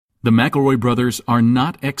The McElroy brothers are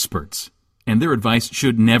not experts, and their advice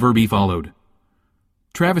should never be followed.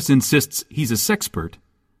 Travis insists he's a sexpert,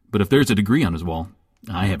 but if there's a degree on his wall,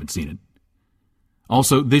 I haven't seen it.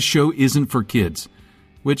 Also, this show isn't for kids,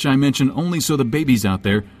 which I mention only so the babies out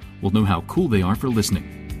there will know how cool they are for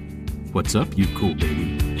listening. What's up, you cool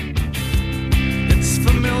baby? It's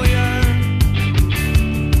familiar,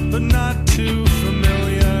 but not too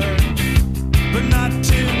familiar, but not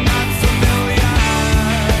too not familiar.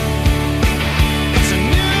 It's a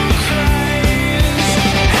new craze.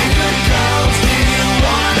 Hey, good girls, do you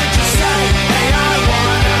wanna just say, hey, I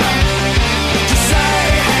wanna? Just say,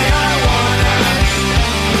 hey, I wanna.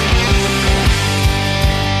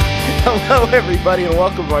 Hello, everybody, and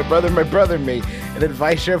welcome to My Brother, and Me, an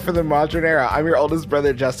advice show for the modern era. I'm your oldest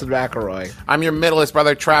brother, Justin McElroy. I'm your middleest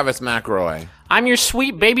brother, Travis McElroy. I'm your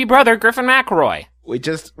sweet baby brother, Griffin McElroy. We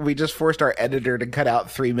just forced our editor to cut out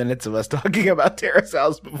 3 minutes of us talking about Terrace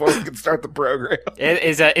House before we could start the program.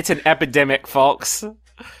 It's an epidemic, folks.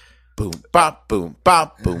 Boom, bop, boom,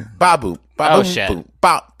 bop, boom, ba, boom, ba, Oh, boom, shit. boom,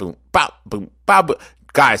 bop, boom, bop, boom, ba, boom.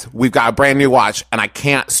 Guys, we've got a brand new watch, and I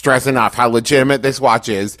can't stress enough how legitimate this watch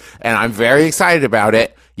is, and I'm very excited about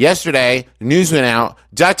it. Yesterday, news went out,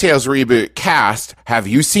 DuckTales reboot cast. Have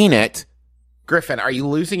you seen it? Griffin, are you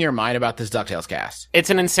losing your mind about this DuckTales cast? It's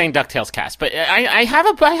an insane DuckTales cast, but I have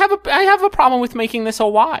a problem with making this a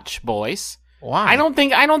watch, boys. Why? I don't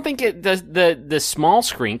think the small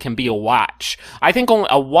screen can be a watch. I think only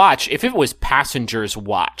a watch, if it was Passenger's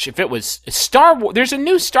watch, if it was Star Wars, there's a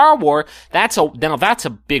new Star Wars, that's a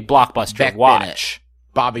big blockbuster Beck watch. Bennett,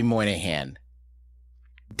 Bobby Moynihan,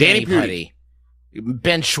 Danny Pudi,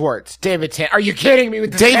 Ben Schwartz, David Tennant. Are you kidding me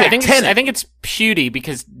with this? David cast? I think it's Pudi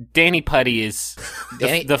because Danny Pudi is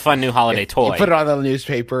the fun new holiday toy. You put it on the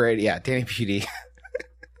newspaper, and yeah, Danny Pudi.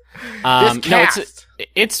 No, cast.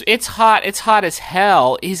 it's hot. It's hot as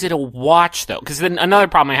hell. Is it a watch though? Because then another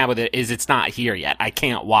problem I have with it is it's not here yet. I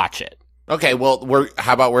can't watch it. Okay, well,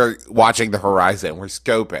 how about we're watching the horizon? We're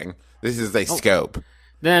scoping. This is a scope.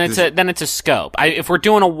 Then it's a scope. If we're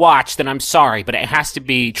doing a watch, then I'm sorry, but it has to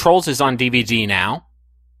be. Trolls is on DVD now.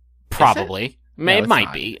 Probably. No, It it's might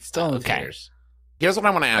not. be. It's still in okay. theaters. Here's what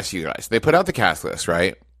I want to ask you guys. They put out the cast list,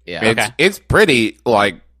 right? Yeah. It's pretty,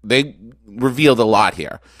 they revealed a lot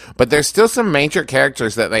here. But there's still some major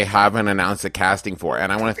characters that they haven't announced the casting for,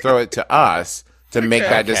 and I want to throw it to us to make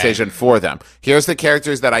that decision for them. Here's the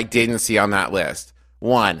characters that I didn't see on that list.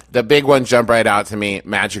 1, the big one jumped right out to me,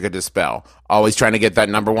 Magica Dispel. Always trying to get that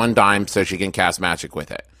number 1 dime so she can cast magic with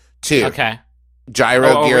it. 2, Okay.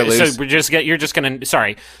 Gyro Gear Loose. So you're just gonna.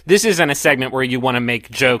 Sorry, this isn't a segment where you want to make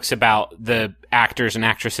jokes about the actors and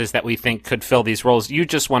actresses that we think could fill these roles. You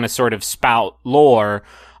just want to sort of spout lore.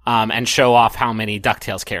 And show off how many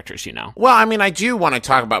DuckTales characters you know. Well, I mean, I do want to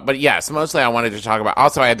talk about, but yes, mostly I wanted to talk about,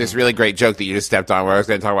 also I had this really great joke that you just stepped on where I was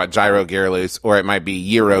going to talk about Gyro Gear Loose, or it might be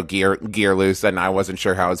Euro Gear Loose, and I wasn't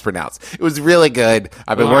sure how it's pronounced. It was really good.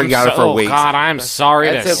 I've been working on it for weeks. Oh God, I'm sorry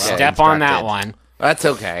to That's okay. step on that one. That's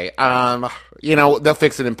okay. They'll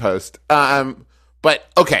fix it in post. But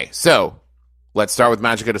okay, so let's start with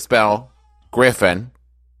Magica Dispel. Griffin,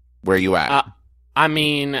 where you at? I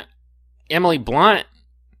mean, Emily Blunt.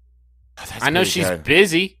 I know she's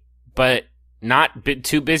busy, but not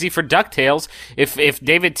too busy for DuckTales. If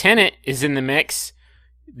David Tennant is in the mix,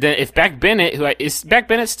 then if Beck Bennett, is Beck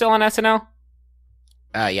Bennett still on SNL?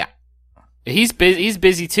 Yeah. He's busy. He's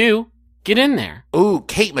busy too. Get in there. Ooh,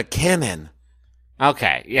 Kate McKinnon.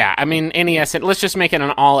 Okay, yeah. I mean, let's just make it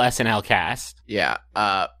an all SNL cast. Yeah.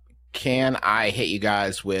 Can I hit you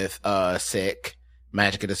guys with sick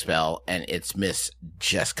Magica Dispel, and it's Miss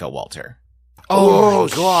Jessica Walter. Oh,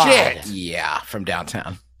 God. Shit. Yeah, from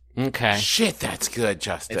Downtown. Okay. Shit, that's good,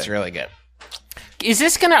 Justin. It's really good.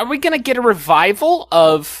 Are we gonna get a revival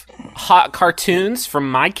of hot cartoons from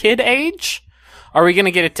my kid age? Are we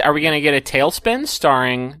gonna get a Tailspin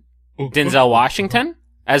starring Denzel Washington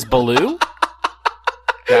as Baloo?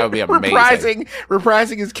 That would be amazing.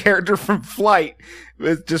 Reprising his character from Flight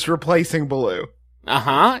with just replacing Baloo.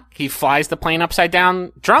 He flies the plane upside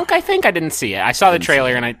down. Drunk, I think. I didn't see it. I saw the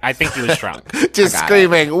trailer, and I think he was drunk. Just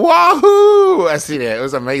screaming, wahoo! I seen it. It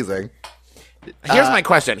was amazing. Here's my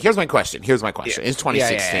question. It's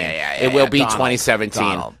 2016. It will be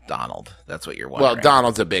 2017. Donald. That's what you're wondering. Well,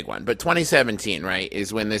 Donald's a big one. But 2017, right,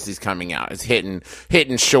 is when this is coming out. It's hitting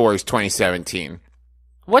shores 2017.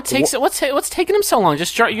 What's taking him so long?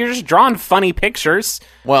 You're just drawing funny pictures.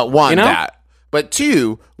 Well, one, you know? that. But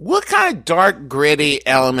 2, what kind of dark, gritty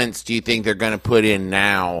elements do you think they're going to put in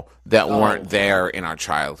now that weren't there in our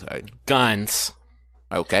childhood? Guns.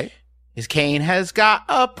 Okay. His cane has got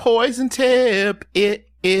a poison tip. It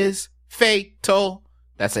is fatal.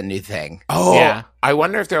 That's a new thing. Oh, Yeah. I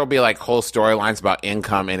wonder if there will be like whole storylines about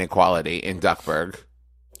income inequality in Duckburg.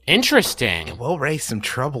 Interesting. Will raise some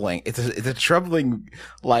troubling. It's a troubling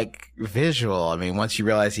like visual. I mean, once you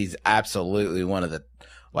realize he's absolutely one of the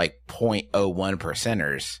like 0.01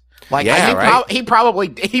 percenters. Like, Yeah, right? he probably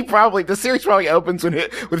the series probably opens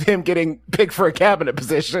with him getting picked for a cabinet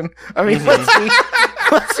position. I mean,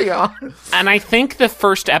 let's be honest. And I think the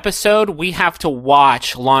first episode we have to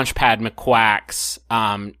watch Launchpad McQuack's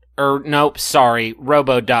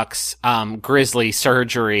RoboDuck's grisly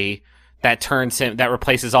surgery that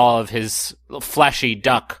replaces all of his fleshy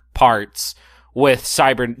duck parts with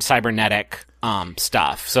cybernetic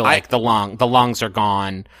stuff. So like the lungs are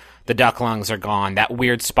gone. The duck lungs are gone. That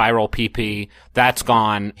weird spiral PP, that's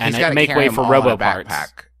gone. And it make way for robo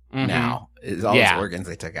parts. Now is all his organs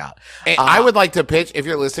they took out. And I would like to pitch, if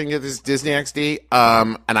you're listening to this Disney XD,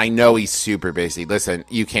 and I know he's super busy. Listen,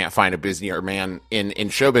 you can't find a busier man in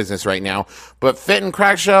show business right now. But Fit and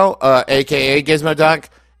Crack Show, aka Gizmo Duck,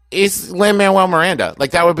 is Lin-Manuel Miranda.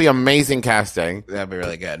 Like, that would be amazing casting. That'd be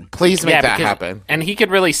really good. Please make that happen. And he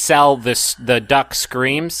could really sell the duck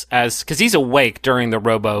screams because he's awake during the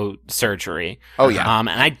robo surgery. Oh, yeah. And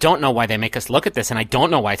I don't know why they make us look at this, and I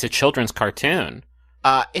don't know why it's a children's cartoon.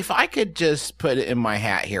 If I could just put it in my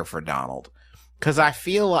hat here for Donald, because I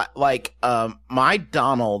feel like my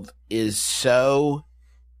Donald is so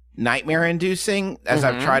nightmare inducing as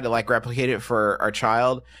I've tried to like replicate it for our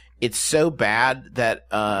child. It's so bad that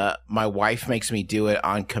my wife makes me do it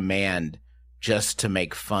on command just to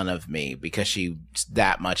make fun of me because she's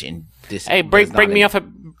that much in this. Hey, bring me off a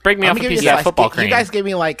piece of that football cream. You guys gave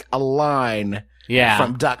me like a line. Yeah.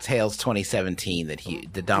 From DuckTales 2017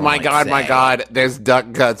 that Donald. My God, there's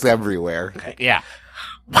duck guts everywhere. Yeah.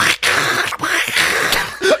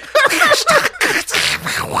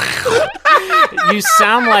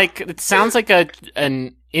 It sounds like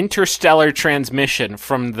an interstellar transmission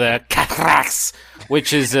from the Cathrax,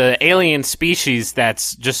 which is an alien species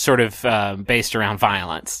that's just sort of based around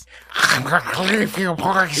violence.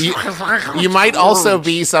 You might also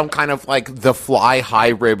be some kind of like the fly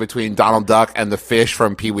hybrid between Donald Duck and the fish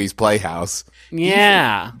from Pee-wee's Playhouse.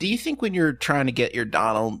 Yeah. Do you think when you're trying to get your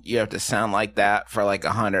Donald, you have to sound like that for like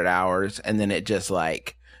 100 hours and then it just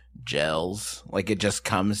like gels? Like it just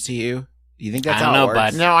comes to you? Do you think that's how it works?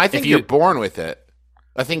 Bud. No, I think you're born with it.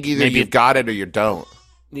 I think either you've got it or you don't.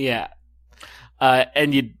 Yeah.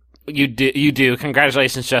 And you do.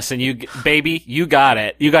 Congratulations, Justin. You got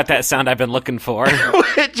it. You got that sound I've been looking for.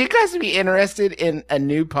 Would you guys be interested in a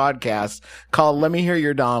new podcast called Let Me Hear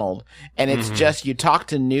Your Donald? And it's just you talk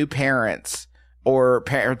to new parents or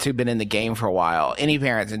parents who've been in the game for a while. Any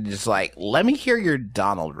parents and just like, let me hear your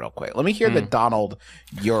Donald real quick. Let me hear the Donald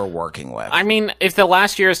you're working with. I mean, if the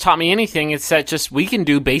last year has taught me anything, it's that just we can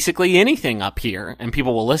do basically anything up here and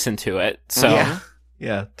people will listen to it. So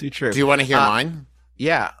yeah, too true. Do you want to hear mine?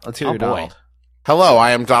 Yeah, let's hear your boy. Donald. Hello,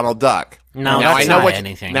 I am Donald Duck. No, now, that's not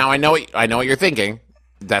anything. Now I know what you're thinking.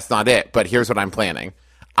 That's not it. But here's what I'm planning.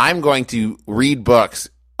 I'm going to read books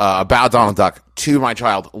about Donald Duck to my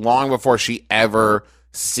child long before she ever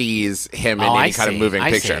sees him in any kind of moving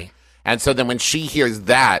picture. See. And so then when she hears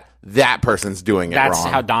that person's doing it wrong. That's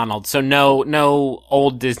how Donald. So no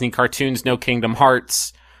old Disney cartoons, no Kingdom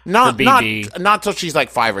Hearts. Not BB. till she's like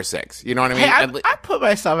 5 or 6. You know what I mean? Hey, I put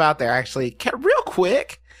myself out there actually. Real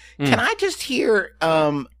quick, can I just hear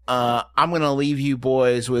I'm gonna leave you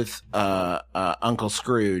boys with Uncle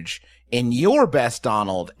Scrooge in your best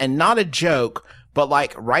Donald, and not a joke, but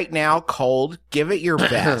like right now, cold, give it your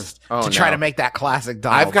best to try to make that classic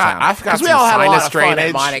Donald I've got sound. some we all had a lot sinus of fun at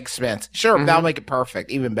drainage. my expense. Sure, that'll make it perfect,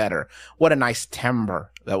 even better. What a nice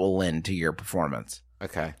timbre that will lend to your performance.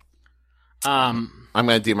 Okay. I'm going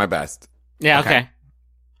to do my best. Yeah. Okay.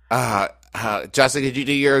 Justin, could you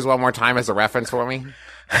do yours one more time as a reference for me?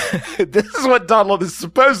 This is what Donald is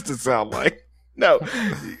supposed to sound like. No,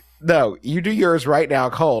 you do yours right now,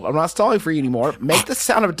 cold. I'm not stalling for you anymore. Make the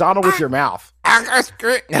sound of Donald with your mouth. I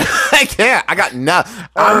can't. I got nothing.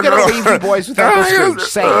 I'm going to leave you boys with Uncle Scrooge.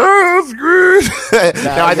 Say it.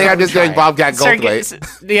 No, I think I'm just doing Bobcat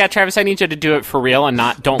Goldthwait. Yeah, Travis, I need you to do it for real and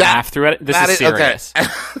don't laugh through it. This is serious. Okay.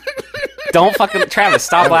 Don't fucking Travis,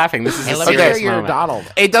 stop laughing. This is a Let me serious hear your moment. Donald.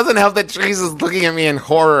 It doesn't help that Trace is looking at me in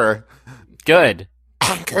horror. Good.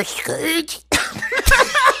 Uncle Scrooge. That's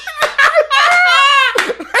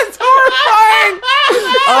horrifying.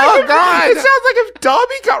 Oh God! It sounds like if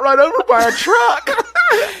Dobby got run over by a truck.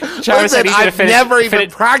 Travis, Listen, I've never even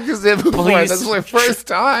finish. practiced it before. Please. This is my first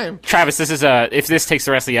time. Travis, this is if this takes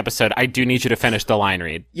the rest of the episode, I do need you to finish the line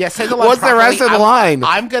read. Yeah, say the line What's the properly. rest of the line?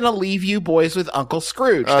 I'm going to leave you boys with Uncle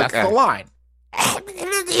Scrooge. That's Okay. the line. I'm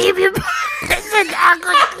gonna leave you. It's an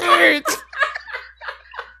awkward fruit.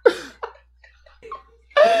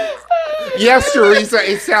 Yes, Teresa,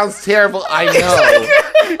 it sounds terrible. I know.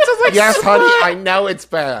 Yes, Smudge. honey, I know it's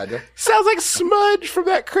bad. Sounds like Smudge from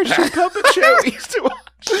that Christian puppet show we used to watch.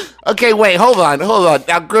 Okay, wait, hold on.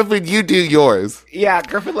 Now, Griffin, you do yours. Yeah,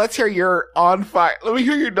 Griffin, let's hear your on fire. Let me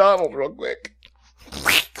hear your Donald real quick.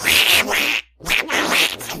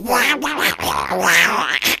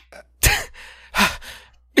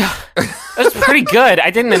 That's pretty good. I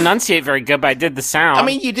didn't enunciate very good, but I did the sound. I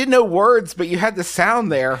mean, you did no words, but you had the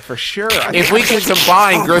sound there for sure. If we could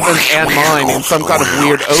combine Griffin's and mine in some kind of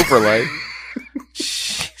weird overlay.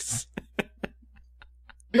 Jeez.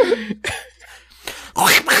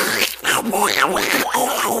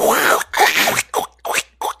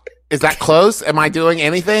 Is that close? Am I doing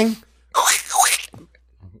anything?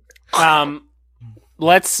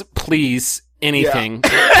 Let's please anything,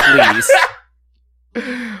 please.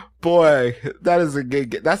 Boy, that is a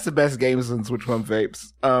good. That's the best game since Which One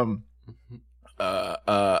Vapes.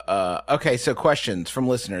 Okay, so questions from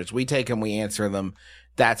listeners. We take them, we answer them.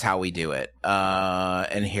 That's how we do it.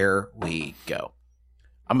 And here we go.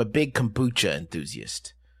 I'm a big kombucha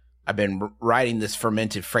enthusiast. I've been riding this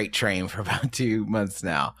fermented freight train for about 2 months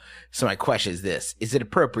now. So my question is this: is it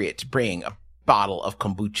appropriate to bring a bottle of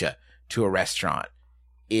kombucha to a restaurant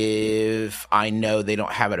if I know they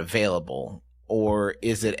don't have it available? Or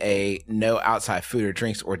is it a no outside food or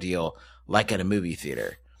drinks ordeal like at a movie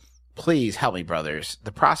theater? Please help me, brothers.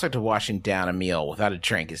 The prospect of washing down a meal without a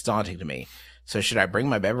drink is daunting to me. So should I bring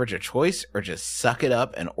my beverage of choice or just suck it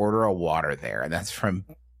up and order a water there? And that's from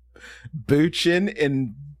Buchin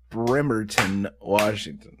in Bremerton,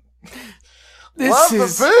 Washington. Love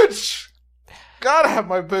the booch. Gotta have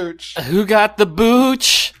my booch. Who got the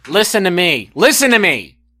booch? Listen to me. Listen to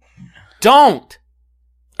me. Don't.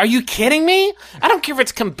 Are you kidding me? I don't care if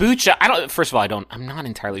it's kombucha. First of all, I'm not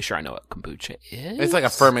entirely sure I know what kombucha is. It's like a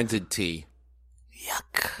fermented tea.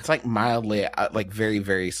 Yuck. It's like mildly, like very,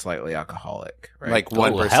 very slightly alcoholic, right? Like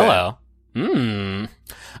 1%. Hello.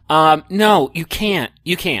 No, you can't.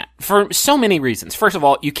 You can't. For so many reasons. First of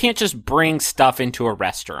all, you can't just bring stuff into a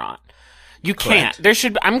restaurant. You can't.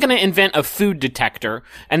 I'm going to invent a food detector,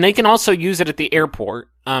 and they can also use it at the airport,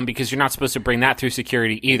 because you're not supposed to bring that through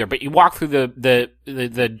security either. But you walk through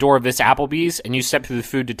the door of this Applebee's, and you step through the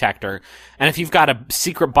food detector, and if you've got a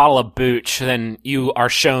secret bottle of booch, then you are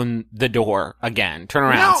shown the door again. Turn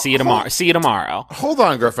around. Now, see you tomorrow. See you tomorrow. Hold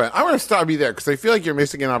on, Griffin. I want to stop you there because I feel like you're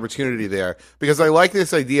missing an opportunity there. Because I like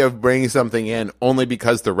this idea of bringing something in only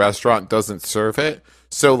because the restaurant doesn't serve it.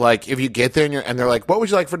 So, like, if you get there and they're like, what would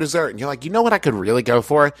you like for dessert? And you're like, you know what I could really go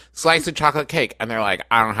for? Slice of chocolate cake. And they're like,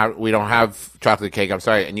 we don't have chocolate cake. I'm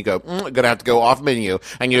sorry. And you go, gonna have to go off menu.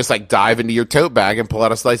 And you just like dive into your tote bag and pull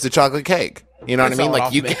out a slice of chocolate cake. You know what I mean?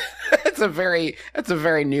 Like you That's a very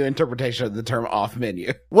new interpretation of the term off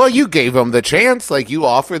menu. Well, you gave them the chance. Like you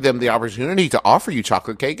offered them the opportunity to offer you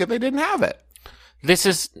chocolate cake and they didn't have it.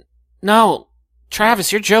 No.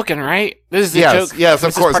 Travis, you're joking, right? This is the joke. Yes,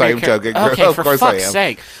 of course I am joking. Okay, of for course I fuck's am.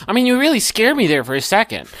 sake. I mean, you really scared me there for a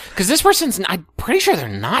second. Because this person's, I'm pretty sure they're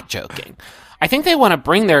not joking. I think they want to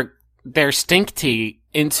bring their stink tea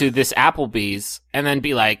into this Applebee's and then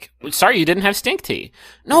be like, sorry, you didn't have stink tea.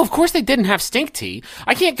 No, of course they didn't have stink tea.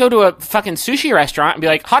 I can't go to a fucking sushi restaurant and be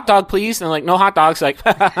like, hot dog, please. And they're like, no hot dogs. Like,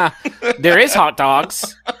 there is hot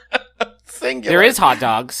dogs. Singular. There is hot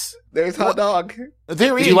dogs. There's hot dog.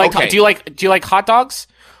 There is. Do you like hot dogs?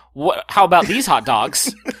 What? How about these hot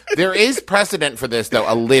dogs? There is precedent for this, though,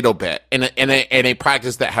 a little bit, in a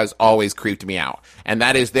practice that has always creeped me out, and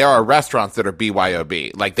that is there are restaurants that are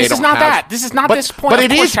BYOB. Like they This don't. is not have, that. This is not but, this point. But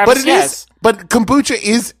Of it course, is. Travis, But it yes. is. But kombucha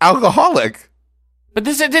is alcoholic. But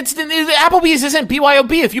Applebee's isn't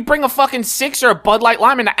BYOB. If you bring a fucking Six or a Bud Light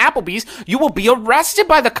Lime into Applebee's, you will be arrested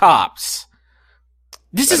by the cops.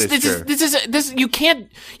 You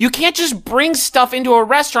can't just bring stuff into a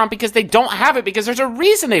restaurant because they don't have it, because there's a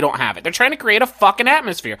reason they don't have it. They're trying to create a fucking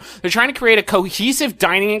atmosphere. They're trying to create a cohesive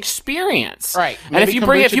dining experience. Right. And if you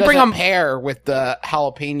bring a pair with the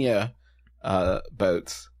jalapeno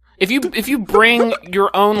boats. If you bring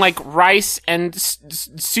your own like rice and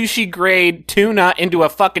sushi grade tuna into a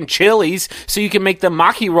fucking Chili's so you can make the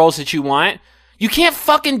maki rolls that you want, you can't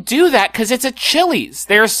fucking do that because it's a Chili's.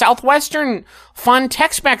 They're a Southwestern fun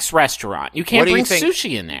Tex-Mex restaurant. You can't What do you bring think-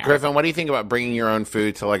 sushi in there. Griffin, what do you think about bringing your own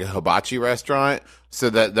food to like a hibachi restaurant so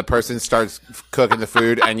that the person starts cooking the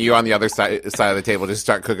food and you on the other side of the table just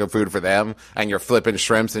start cooking food for them and you're flipping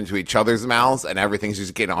shrimps into each other's mouths and everything's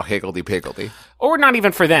just getting all higgledy-piggledy? Or not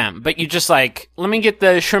even for them, but you just like, let me get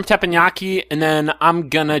the shrimp teppanyaki and then I'm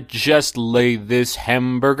gonna just lay this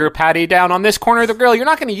hamburger patty down on this corner of the grill. You're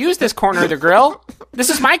not gonna use this corner of the grill. This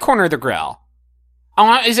is my corner of the grill.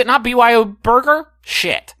 Is it not BYOBurger?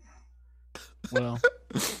 Shit. Well,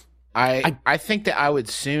 I think that I would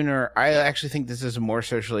sooner. I actually think this is more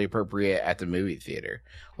socially appropriate at the movie theater.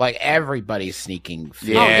 Like everybody's sneaking. Food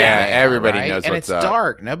Yeah, there, everybody right? knows and what's it's up.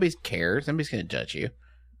 dark. Nobody cares. Nobody's gonna judge you.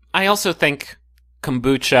 I also think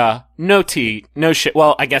kombucha, no tea, no shit.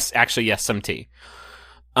 Well, I guess actually yes, some tea.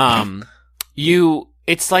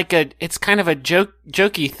 It's kind of a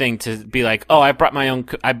jokey thing to be like, oh, I brought my own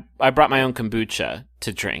kombucha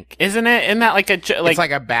to drink, isn't it? Isn't that like It's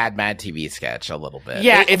like a bad Mad TV sketch a little bit.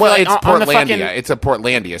 yeah? It's like on the Portlandia. fucking, It's a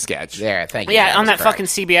Portlandia sketch. There, thank you. yeah, on that That's fucking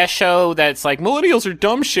correct. CBS show that's like millennials are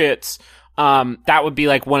dumb shits. That would be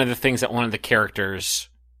like one of the things that one of the characters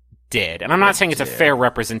did, and I'm not saying it's a fair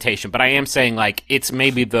representation, but I am saying like it's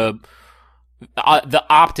maybe the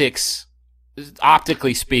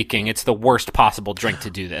optically speaking, it's the worst possible drink to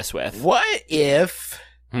do this with. What if?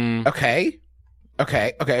 Hmm. Okay.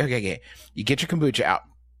 You get your kombucha out,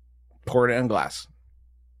 pour it in a glass.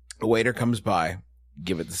 A waiter comes by,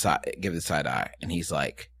 give it the side eye, and he's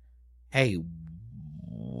like, "Hey,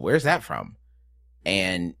 where's that from?"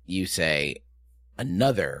 And you say,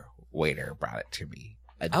 "Another waiter brought it to me.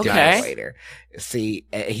 A Okay. different waiter." See,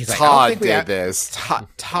 he's like, "I don't Todd think we did have- this.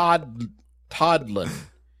 Toddlin.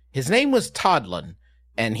 His name was Toddlin,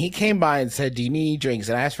 and he came by and said, "Do you need any drinks?"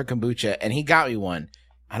 And I asked for kombucha, and he got me one.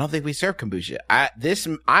 I don't think we serve kombucha.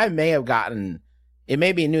 I may have gotten, it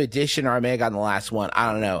may be a new edition, or I may have gotten the last one. I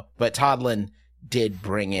don't know. But Toddlin did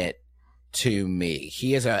bring it to me.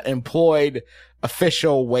 He is an employed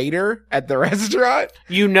official waiter at the restaurant.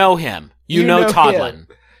 You know him. You know Toddlin. him.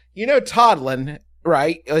 You know Toddlin,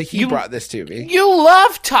 right? He brought this to me. You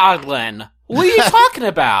love Toddlin. What are you talking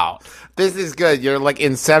about? This is good. You're like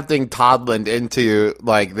incepting Toddland into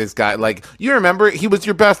like this guy. Like you remember, he was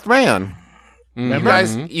your best man.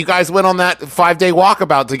 You guys went on that 5-day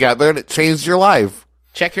walkabout together, and it changed your life.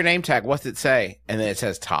 Check your name tag. What's it say? And then it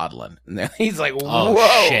says Toddlin. And then he's like, Oh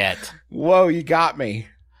 "Whoa, shit. whoa, you got me."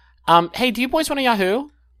 Hey, do you boys want a Yahoo?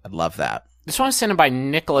 I'd love that. This one was sent in by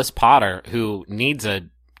Nicholas Potter, who needs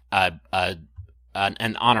an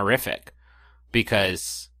honorific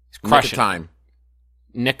because he's Nick of crushing. time.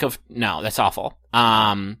 No, that's awful.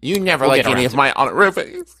 You never We'll like get any around of to my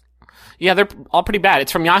honorifics. Yeah, they're all pretty bad.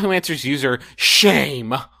 It's from Yahoo Answers user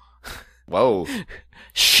Shame. Whoa.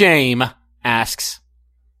 Shame asks,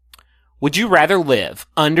 would you rather live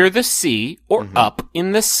under the sea or up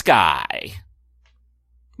in the sky?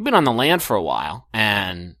 I've been on the land for a while,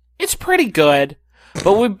 and it's pretty good,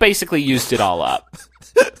 but we've basically used it all up.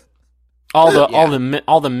 All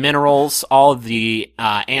the minerals, all of the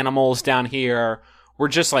animals down here. We're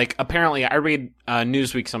just like, apparently, I read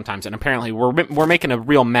Newsweek sometimes, and apparently we're making a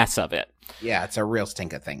real mess of it. Yeah, it's a real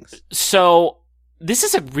stink of things. So this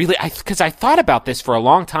is a really, because I thought about this for a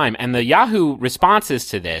long time, and the Yahoo responses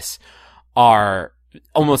to this are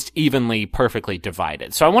almost evenly, perfectly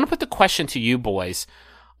divided. So I want to put the question to you boys: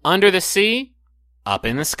 under the sea, up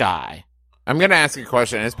in the sky? I'm going to ask you a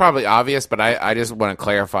question. It's probably obvious, but I just want to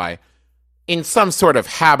clarify. In some sort of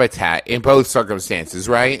habitat in both circumstances,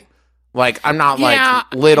 right? Like, I'm not Yeah,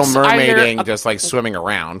 like Little it's Mermaiding, either just like swimming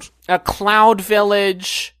around. A cloud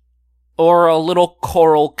village or a little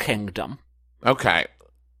coral kingdom? Okay.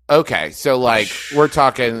 So, like, we're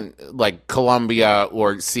talking like Columbia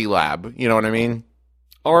or Sea Lab. You know what I mean?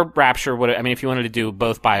 Or Rapture would, I mean, if you wanted to do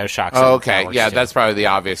both Bioshocks. Oh, and okay. Towers, Yeah, too. that's probably the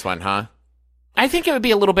obvious one, huh? I think it would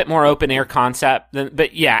be a little bit more open air concept,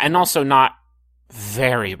 but yeah, and also not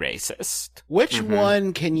very racist. Which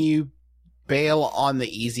one can you bail on the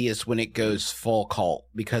easiest when it goes full cult?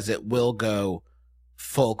 Because it will go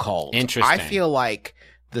full cult. Interesting. I feel like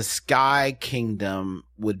the Sky Kingdom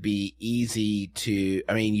would be easy to.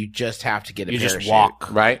 I mean, you just have to get a You parachute. just walk,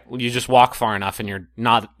 Right? You just walk far enough, and you're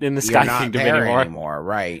not in the You're Sky not Kingdom there anymore.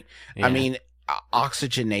 right? Yeah. I mean,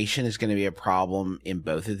 oxygenation is going to be a problem in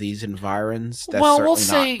both of these environs. That's Well, certainly we'll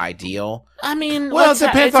say- not ideal. I mean, Well, it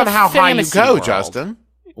depends on how high you go, Justin.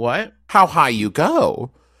 What? How high you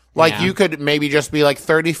go. Like, Yeah. you could maybe just be like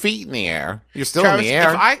 30 feet in the air. You're still Travis, in the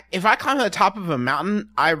air. if I climb to the top of a mountain,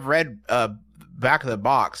 I've read back of the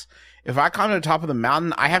box. If I climb to the top of the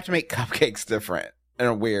mountain, I have to make cupcakes different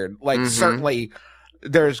and weird. Like, certainly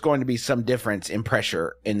there's going to be some difference in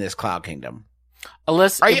pressure in this Cloud Kingdom.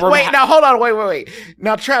 Unless now hold on, wait.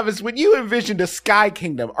 Now, Travis, when you envisioned a sky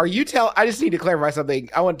kingdom, I just need to clarify something.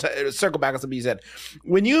 I want to circle back on something you said.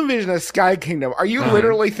 When you envision a sky kingdom, are you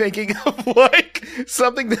literally thinking of like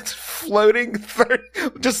something that's floating,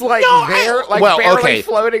 just like barely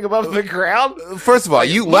floating above the ground? First of all,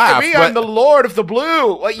 you laugh. Look at me, I'm the Lord of the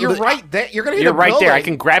Blue. Like you're right there. You're gonna hit You're a right building. there. I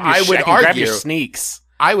can grab your. Grab your sneaks.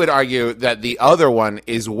 I would argue that the other one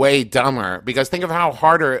is way dumber because think of how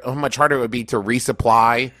much harder it would be to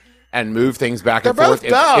resupply and move things back and forth. They're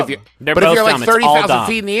if you're both like dumb. 30,000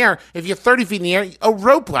 feet in the air, if you're 30 feet in the air, a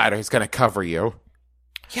rope ladder is going to cover you.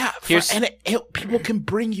 Yeah, people can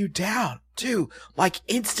bring you down too, like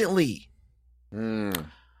instantly.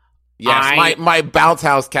 Yes, my bounce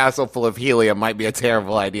house castle full of helium might be a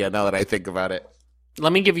terrible idea now that I think about it.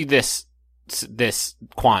 Let me give you this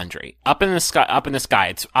quandary. Up in the sky,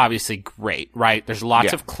 it's obviously great, right? There's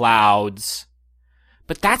lots of clouds,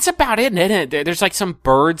 but that's about it, isn't it? There's like some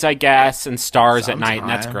birds, I guess, and stars at night, and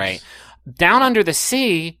that's great. Down under the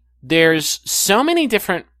sea, there's so many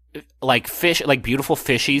different like fish, like beautiful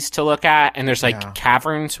fishies to look at, and there's like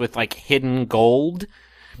caverns with like hidden gold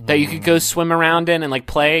that you could go swim around in and like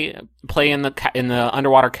play in the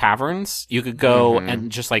underwater caverns. You could go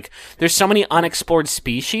and just like there's so many unexplored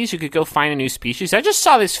species. You could go find a new species. I just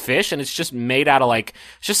saw this fish and it's just made out of like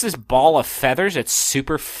just this ball of feathers. It's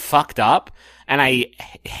super fucked up. And I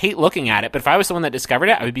hate looking at it, but if I was the one that discovered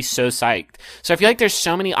it, I would be so psyched. So I feel like there's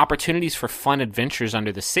so many opportunities for fun adventures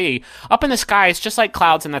under the sea. Up in the sky, it's just like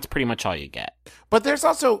clouds, and that's pretty much all you get. But there's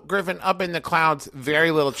also, Griffin, up in the clouds,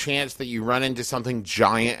 very little chance that you run into something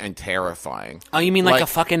giant and terrifying. Oh, you mean like a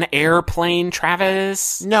fucking airplane,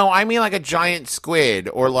 Travis? No, I mean like a giant squid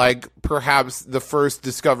or like perhaps the first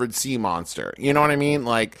discovered sea monster. You know what I mean?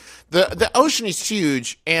 Like the ocean is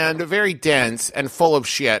huge and very dense and full of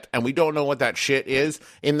shit, and we don't know what that shit is.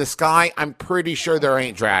 In the sky, I'm pretty sure there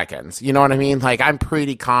ain't dragons. You know what I mean? Like I'm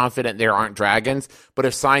pretty confident there aren't dragons, but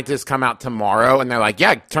if scientists come out tomorrow and they're like,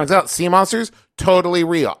 yeah, turns out sea monsters, totally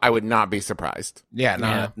real, I would not be surprised.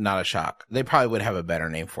 Yeah, not a shock. They probably would have a better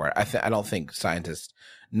name for it. I don't think scientists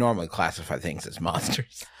normally classify things as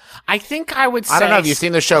monsters. I think I would say... I don't know. Have you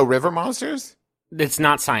seen the show River Monsters? It's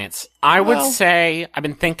not science. I would say, I've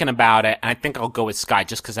been thinking about it, and I think I'll go with sky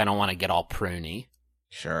just because I don't want to get all pruny.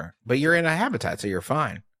 Sure. But you're in a habitat, so you're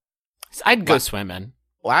fine. I'd go swimming.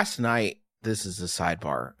 Last night, this is a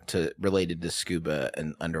sidebar related to scuba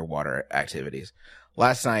and underwater activities.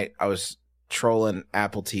 Last night, I was trolling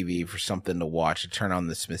Apple TV for something to watch. I turn on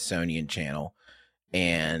the Smithsonian Channel,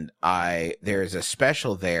 and there's a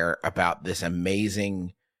special there about this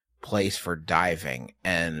amazing place for diving,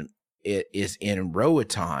 and it is in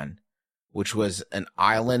Roatan, which was an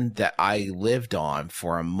island that I lived on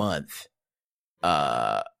for a month,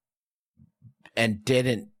 and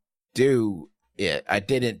didn't do it. I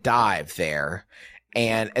didn't dive there,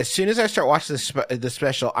 and as soon as I start watching the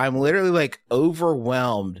special, I'm literally like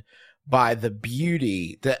overwhelmed by the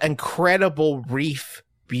beauty, the incredible reef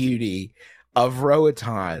beauty of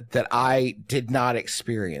Roatan that I did not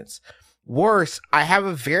experience. Worse, I have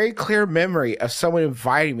a very clear memory of someone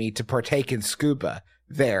inviting me to partake in scuba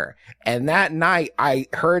there. And that night, I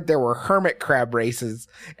heard there were hermit crab races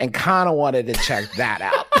and kind of wanted to check that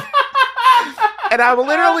out. And I'm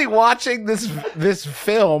literally watching this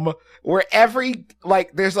film where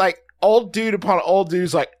there's like old dude upon old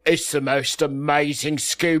dude's like, it's the most amazing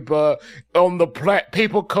scuba on the planet.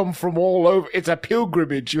 People come from all over. It's a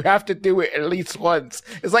pilgrimage. You have to do it at least once.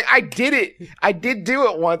 It's like, I did it. I did do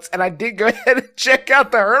it once, and I did go ahead and check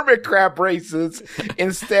out the hermit crab races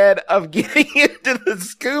instead of getting into the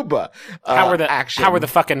scuba action. How were the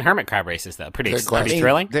fucking hermit crab races, though? Pretty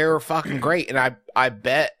thrilling? They were fucking great, and I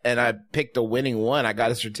bet, and I picked a winning one. I got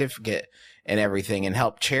a certificate and everything, and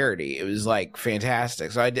helped charity. It was like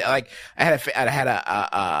fantastic. So I did I had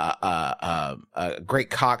a great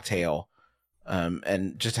cocktail,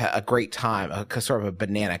 and just had a great time. Sort of a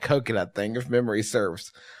banana coconut thing, if memory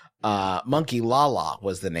serves. Monkey LaLa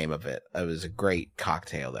was the name of it. It was a great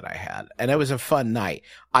cocktail that I had, and it was a fun night.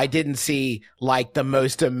 I didn't see like the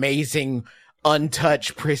most amazing,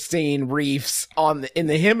 untouched, pristine reefs in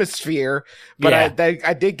the hemisphere, but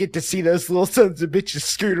I did get to see those little sons of bitches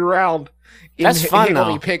scoot around. That's fun,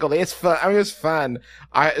 though. Pickled. It's fun. I mean, it was fun.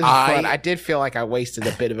 Fun. I did feel like I wasted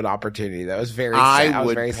a bit of an opportunity. That was very sad. I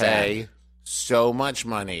would pay so much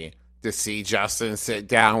money to see Justin sit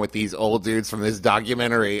down with these old dudes from this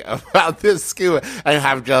documentary about this scuba and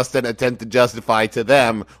have Justin attempt to justify to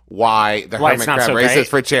them why the hermit crab races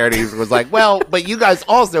for charities was like, well, but you guys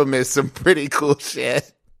also missed some pretty cool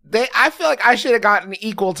shit. I feel like I should have gotten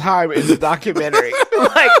equal time in the documentary.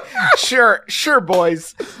 Like, sure,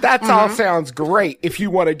 boys. That all sounds great if you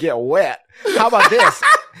want to get wet. How about this?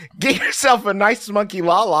 Get yourself a nice monkey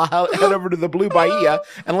LaLa, head over to the Blue Bahia,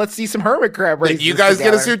 and let's see some hermit crab races. Did you guys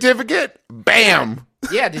together. get a certificate? Bam!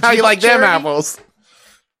 Yeah, did How you like them charity? apples?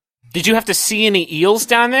 Did you have to see any eels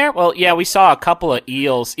down there? Well, yeah, we saw a couple of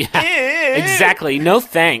eels. Yeah, exactly. No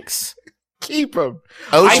thanks. Keep them.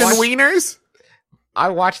 Ocean wieners? I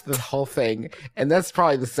watched the whole thing, and that's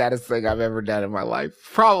probably the saddest thing I've ever done in my life.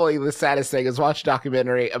 Probably the saddest thing is watch a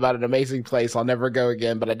documentary about an amazing place I'll never go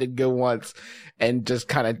again, but I did go once and just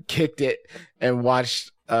kind of kicked it and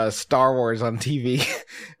watched Star Wars on TV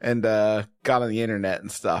and got on the internet and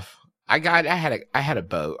stuff. I had a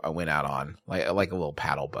boat I went out on, like a little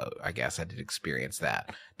paddle boat. I guess I did experience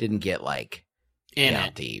that. Didn't get like In down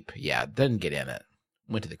it. deep. Yeah, didn't get in it.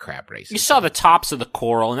 Went to the crab races. You saw the tops of the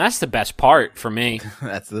coral, and that's the best part for me.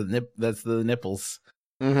 That's the nipples.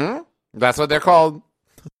 Mm-hmm. That's what they're called.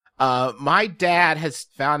 My dad has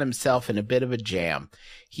found himself in a bit of a jam.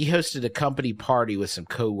 He hosted a company party with some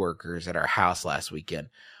coworkers at our house last weekend.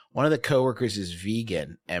 One of the coworkers is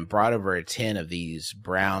vegan and brought over a tin of these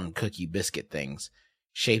brown cookie biscuit things,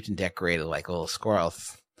 shaped and decorated like little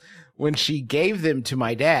squirrels. When she gave them to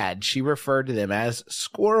my dad, she referred to them as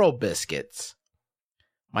Squirrel Biscuits.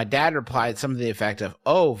 My dad replied something to the effect of,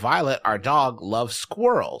 "Oh, Violet, our dog, loves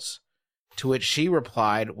squirrels." To which she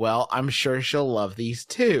replied, "Well, I'm sure she'll love these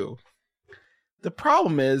too." The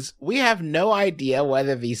problem is, we have no idea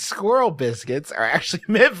whether these Squirrel Biscuits are actually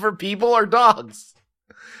meant for people or dogs.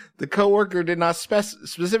 The coworker did not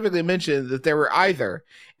specifically mention that there were either,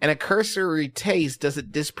 and a cursory taste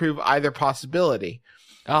doesn't disprove either possibility.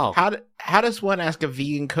 Oh, How does one ask a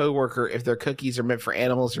vegan coworker if their cookies are meant for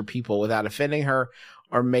animals or people without offending her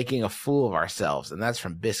or making a fool of ourselves? And that's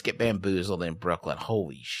from Biscuit Bamboozled in Brooklyn.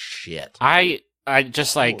 Holy shit. I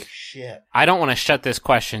just like, shit. I don't want to shut this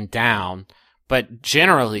question down, but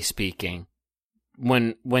generally speaking,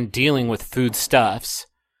 when dealing with foodstuffs,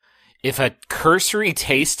 if a cursory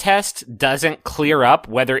taste test doesn't clear up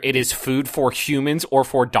whether it is food for humans or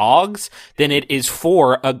for dogs, then it is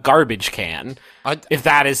for a garbage can. If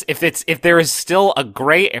there is still a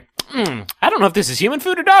gray, I don't know if this is human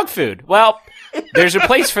food or dog food. Well, there's a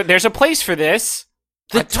place for this.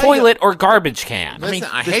 The toilet or garbage can. Listen,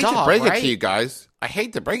 I the hate to dog, break it right? to you guys.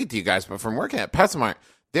 But from working at PetSmart,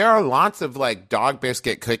 there are lots of like dog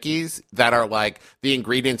biscuit cookies that are like the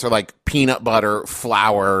ingredients are like peanut butter,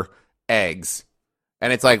 flour, eggs.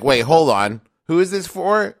 And it's like, wait, hold on. Who is this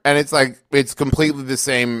for? And it's like, it's completely the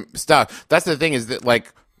same stuff. That's the thing is that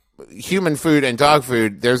like human food and dog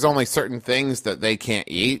food, there's only certain things that they can't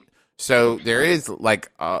eat. So there is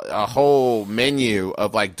like a whole menu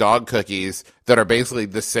of like dog cookies that are basically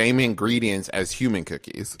the same ingredients as human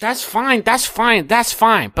cookies. That's fine.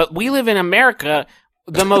 But we live in America,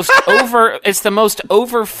 the most it's the most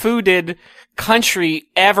overfooded country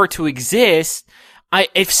ever to exist.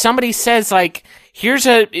 If somebody says like,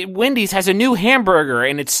 Wendy's has a new hamburger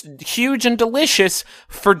and it's huge and delicious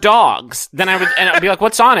for dogs, then I'd be like,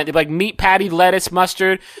 what's on it? They'd be like meat patty, lettuce,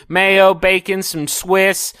 mustard, mayo, bacon, some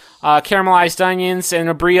Swiss, caramelized onions, and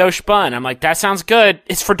a brioche bun. I'm like, that sounds good.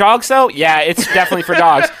 It's for dogs though? Yeah, it's definitely for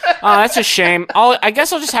dogs. Oh, that's a shame. I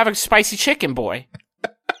guess I'll just have a spicy chicken boy.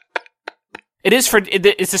 Is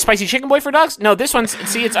the spicy chicken boy for dogs? No, this one's,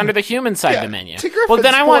 see, it's under the human side of the menu. Well,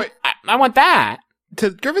 then I want that. To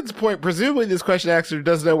Griffin's point, presumably this question answer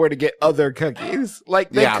doesn't know where to get other cookies. Like,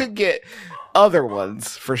 they could get other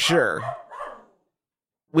ones, for sure.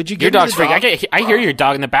 Would you Your give dog's freaking. I hear your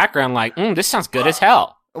dog in the background like, this sounds good as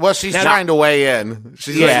hell. Well, she's trying to weigh in.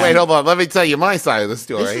 She's like, wait, hold on. Let me tell you my side of the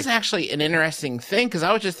story. This is actually an interesting thing, because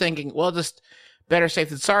I was just thinking, well, just better safe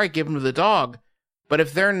than sorry, give them to the dog. But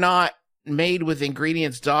if they're not made with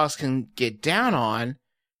ingredients dogs can get down on,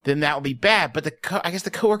 then that would be bad. But I guess the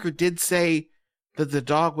coworker did say that the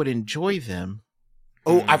dog would enjoy them.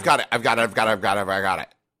 Oh, I've got it.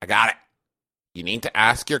 You need to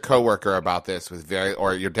ask your coworker about this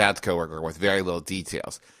or your dad's coworker with very little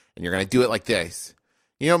details. And you're going to do it like this.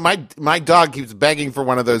 You know, my dog keeps begging for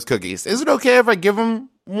one of those cookies. Is it okay if I give him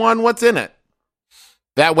one? What's in it?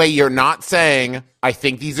 That way you're not saying, I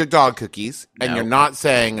think these are dog cookies. And you're not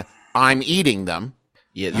saying, I'm eating them.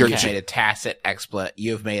 You've made a tacit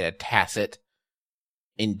You've made a tacit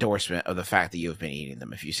endorsement of the fact that you've been eating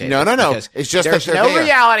them. If you say no, it's just there's that no there.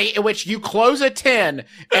 reality in which you close a tin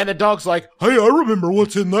and the dog's like, "Hey, I remember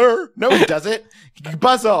what's in there." No, he doesn't. You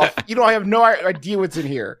buzz off. You don't have no idea what's in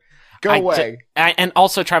here. Go away. And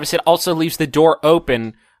also, Travis, it also leaves the door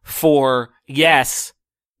open for, yes,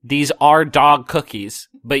 these are dog cookies,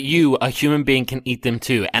 but you, a human being, can eat them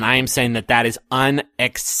too. And I am saying that is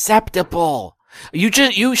unacceptable. Here's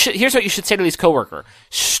what you should say to these coworker.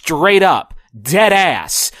 Straight up, dead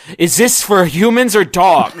ass. Is this for humans or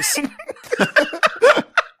dogs?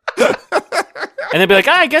 And they'd be like,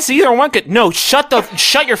 I guess either one could. No, shut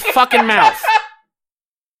your fucking mouth.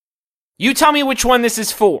 You tell me which one this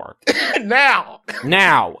is for. Now.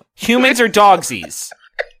 Humans or dogsies?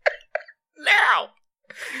 Now.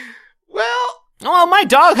 Well, my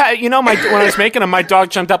dog, when I was making them, my dog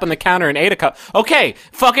jumped up on the counter and ate a cup. Okay,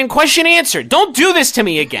 fucking question answered. Don't do this to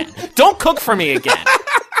me again. Don't cook for me again.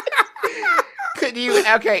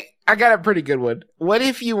 Okay, I got a pretty good one. What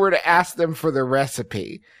if you were to ask them for the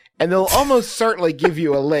recipe, and they'll almost certainly give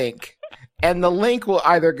you a link, and the link will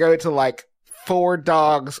either go to like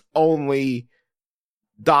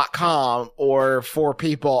DogsOnly.com or for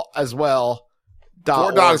people as well.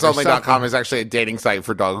 DogsOnly.com is actually a dating site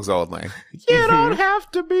for dogs only. You don't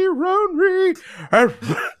have to be lonely.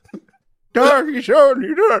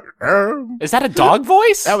 DogsOnly.com. Is that a dog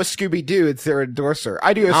voice? That was Scooby-Doo. It's their endorser.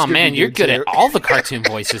 I do a Scooby-Doo. Oh, man, you're good too. at all the cartoon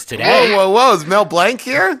voices today. Whoa. Is Mel Blanc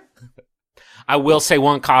here? I will say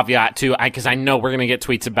one caveat, too, because I know we're going to get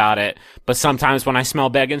tweets about it, but sometimes when I smell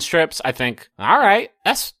bacon strips, I think, all right,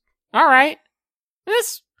 that's all right.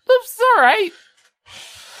 That's all right.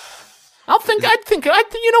 I'd think, you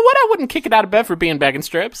know what? I wouldn't kick it out of bed for being bacon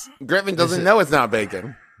strips. Griffin doesn't know it's not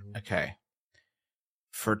bacon. Okay.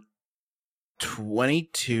 For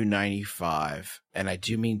 $22.95, and I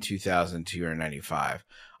do mean $2,295,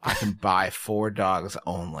 I can buy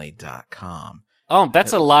DogsOnly.com. Oh,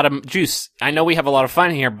 that's a lot of juice. I know we have a lot of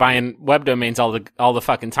fun here buying web domains all the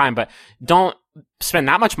fucking time, but don't spend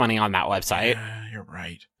that much money on that website. You're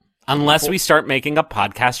right. Unless we start making a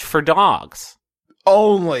podcast for dogs.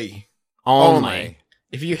 Only.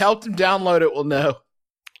 If you help them download it, we'll know.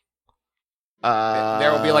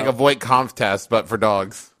 There will be like a VoIP conf test, but for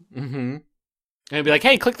dogs. Mm-hmm. And it'd be like,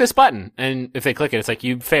 hey, click this button. And if they click it, it's like,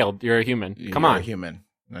 you failed. You're a human. Come on. You're a human.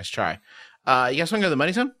 Nice try. You guys want to go to the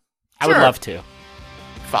money zone? I would love to.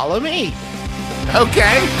 Follow me.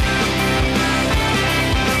 Okay.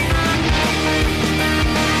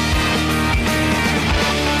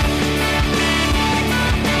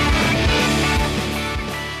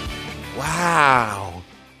 Wow.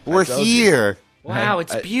 We're here. Wow,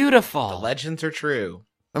 it's beautiful. The legends are true.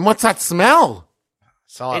 And what's that smell?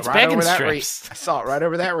 It's bacon strips. I saw it right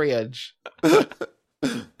over that ridge.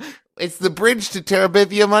 It's the bridge to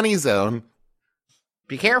Terabithia Money Zone.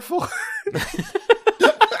 Be careful.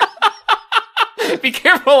 Be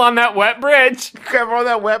careful on that wet bridge. Be careful on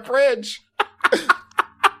that wet bridge.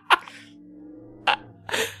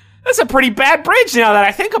 That's a pretty bad bridge now that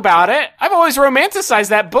I think about it. I've always romanticized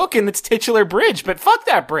that book and its titular bridge, but fuck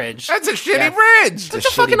that bridge. That's a shitty bridge. That's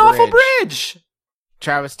a fucking awful bridge.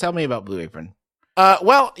 Travis, tell me about Blue Apron.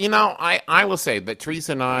 Well, I will say that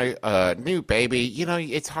Teresa and I, new baby,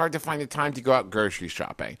 it's hard to find the time to go out grocery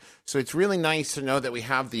shopping. So it's really nice to know that we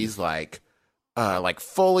have these like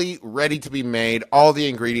fully ready to be made. All the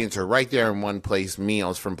ingredients are right there in one place.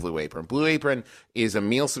 Meals from Blue Apron. Blue Apron is a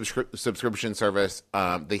meal subscription service.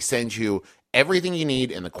 They send you everything you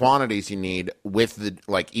need in the quantities you need with the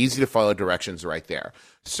easy to follow directions right there.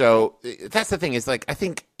 So that's the thing is I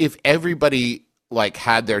think if everybody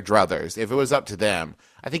had their druthers, if it was up to them,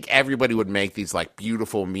 I think everybody would make these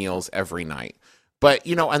beautiful meals every night. But,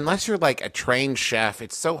 unless you're a trained chef,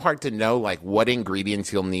 it's so hard to know what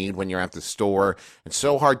ingredients you'll need when you're at the store. It's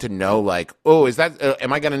so hard to know is that,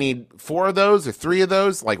 am I going to need 4 of those or 3 of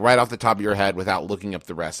those? Right off the top of your head without looking up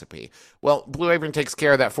the recipe. Well, Blue Apron takes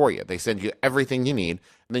care of that for you. They send you everything you need.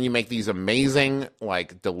 And then you make these amazing,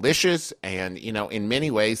 delicious and, in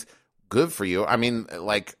many ways, good for you. I mean,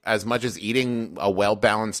 as much as eating a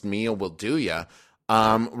well-balanced meal will do you,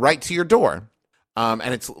 right to your door.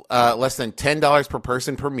 And it's less than $10 per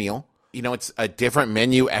person per meal. It's a different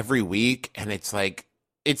menu every week, and it's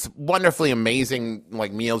wonderfully amazing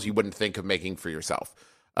meals you wouldn't think of making for yourself.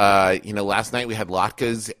 Last night we had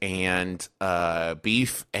latkes and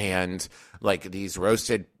beef and these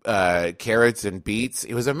roasted carrots and beets.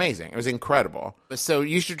 It was amazing. It was incredible. So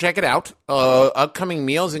you should check it out. Upcoming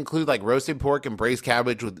meals include roasted pork and braised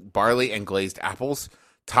cabbage with barley and glazed apples,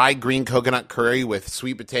 Thai green coconut curry with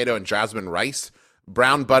sweet potato and jasmine rice,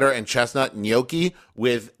 brown butter and chestnut gnocchi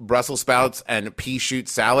with Brussels sprouts and pea shoot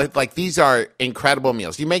salad. These are incredible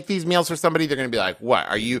meals. You make these meals for somebody, they're going to be like, what,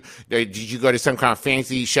 did you go to some kind of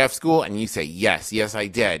fancy chef school? And you say, yes, I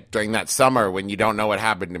did. During that summer when you don't know what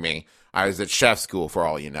happened to me, I was at chef school for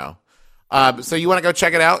all you know. So you want to go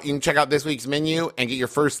check it out? You can check out this week's menu and get your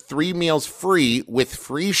first 3 meals free with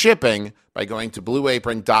free shipping by going to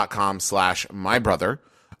blueapron.com/mybrother.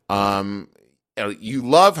 You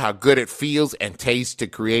love how good it feels and tastes to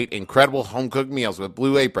create incredible home-cooked meals with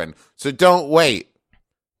Blue Apron. So don't wait.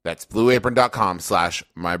 That's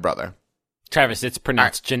blueapron.com/mybrother. Travis, it's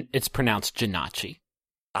pronounced Janachi.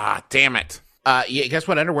 Ah, damn it. Yeah, guess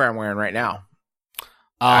what underwear I'm wearing right now?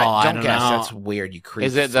 Oh, I don't don't guess. know. That's weird. You creep.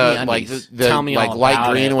 Is it the Tell me all light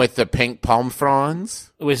about green it. with the pink palm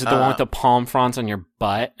fronds? Was it the one with the palm fronds on your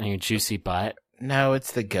butt, on your juicy butt? No,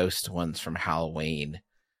 it's the ghost ones from Halloween.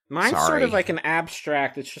 Mine's sort Sorry. of like an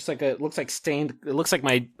abstract. It's just like it looks like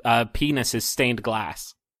my penis is stained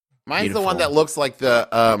glass. Mine's Beautiful. the one that looks like the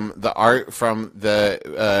art from the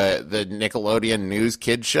Nickelodeon News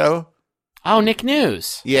Kids show. Oh, Nick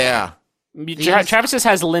News. Yeah. Travis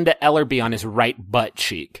has Linda Ellerby on his right butt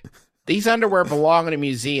cheek. These underwear belong in a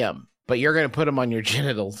museum, but you're going to put them on your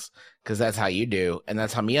genitals because that's how you do, and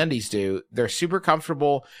that's how MeUndies do. They're super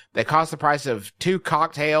comfortable. They cost the price of 2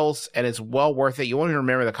 cocktails, and it's well worth it. You won't even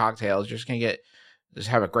remember the cocktails. You're just going to just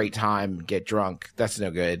have a great time, get drunk. That's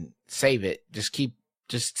no good. Save it.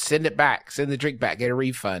 Just send it back. Send the drink back. Get a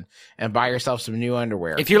refund and buy yourself some new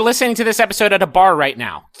underwear. If you're listening to this episode at a bar right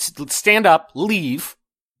now, stand up, leave,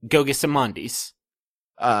 go get some undies.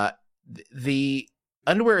 The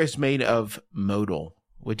underwear is made of modal,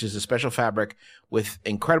 which is a special fabric with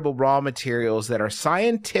incredible raw materials that are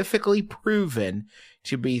scientifically proven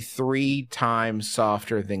to be 3 times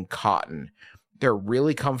softer than cotton. They're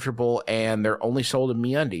really comfortable, and they're only sold in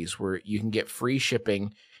MeUndies, where you can get free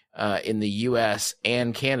shipping in the U.S.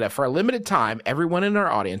 and Canada. For a limited time, everyone in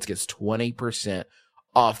our audience gets 20%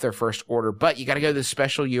 off their first order, but you got to go to this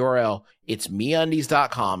special URL. It's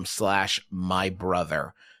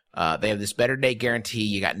MeUndies.com/mybrother. They have this better day guarantee.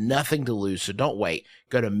 You got nothing to lose, so don't wait.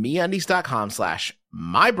 Go to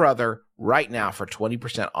MeUndies.com/mybrother right now for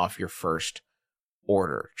 20% off your first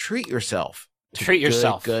order. Treat yourself.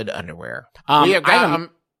 to Good underwear. I'm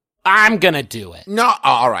gonna do it. No,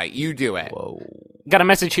 all right, you do it. Whoa. Got a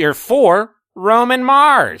message here for Roman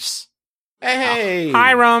Mars. Hey.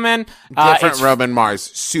 Hi, Roman. Different It's Roman Mars,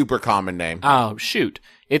 super common name. Oh, shoot.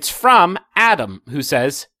 It's from Adam, who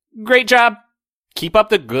says, "Great job. Keep up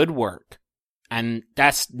the good work." And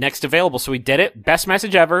that's next available. So we did it. Best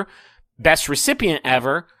message ever. Best recipient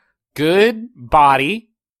ever. Good body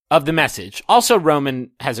of the message. Also,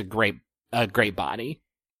 Roman has a great body.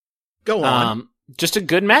 Go on. Just a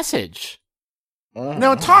good message.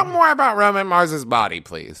 No, talk more about Roman Mars's body,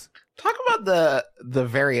 please. Talk about the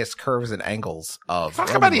various curves and angles of Talk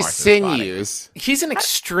Roman about his Mars's body. sinews. He's an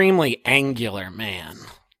extremely angular man.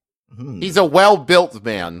 He's a well-built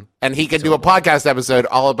man, and he can do a podcast episode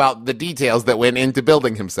all about the details that went into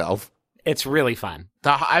building himself. It's really fun.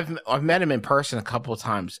 I've met him in person a couple of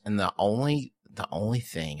times, and the only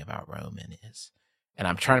thing about Roman is, and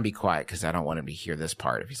I'm trying to be quiet because I don't want him to hear this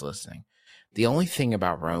part if he's listening. The only thing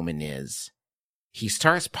about Roman is he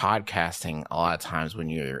starts podcasting a lot of times when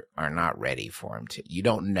you are not ready for him to. You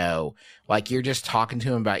don't know, like you're just talking to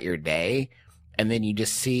him about your day, and then you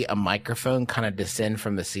just see a microphone kind of descend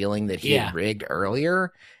from the ceiling that he had rigged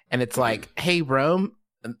earlier, and it's like, "Hey, Rome."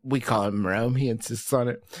 We call him Rome. He insists on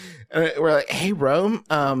it. And we're like, "Hey, Rome,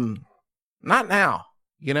 not now,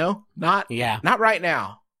 not right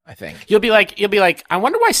now." I think You'll be like, I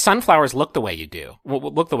wonder why sunflowers look the way you do,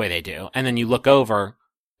 look the way they do. And then you look over,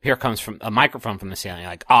 here comes from a microphone from the ceiling. You're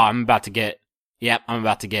like, oh, I'm about to get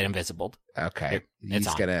invisible. Okay, It's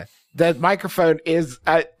on. The microphone is.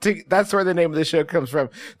 That's where the name of the show comes from.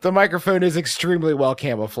 The microphone is extremely well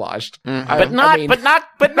camouflaged, But not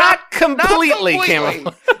completely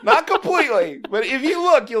camouflaged. Not completely, but if you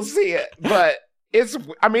look, you'll see it. But it's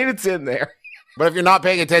in there. But if you're not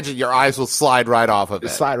paying attention, your eyes will slide right off of it.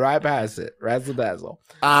 Slide right past it. Razzle dazzle.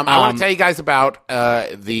 I want to tell you guys about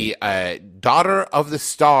the Daughter of the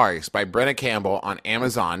Stars by Brenna Campbell on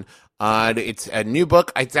Amazon. It's a new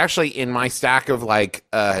book. It's actually in my stack of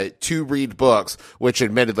to read books, which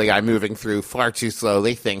admittedly I'm moving through far too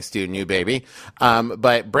slowly, thanks to New Baby.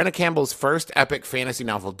 But Brenna Campbell's first epic fantasy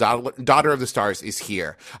novel, Daughter of the Stars, is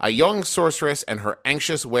here. A young sorceress and her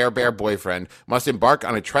anxious werebear boyfriend must embark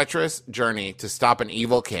on a treacherous journey to stop an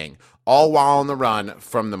evil king, all while on the run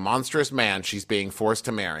from the monstrous man she's being forced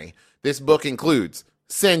to marry. This book includes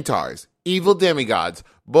centaurs, evil demigods,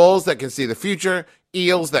 bulls that can see the future,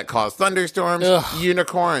 eels that cause thunderstorms,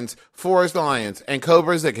 unicorns, forest lions, and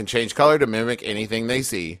cobras that can change color to mimic anything they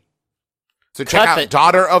see. So check out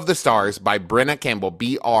Daughter of the Stars by Brenna Campbell,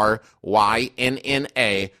 Bryna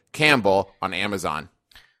Campbell, on Amazon.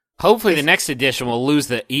 Hopefully the next edition will lose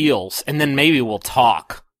the eels, and then maybe we'll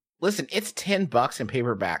talk. Listen, it's $10 in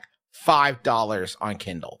paperback, $5 on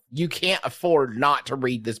Kindle. You can't afford not to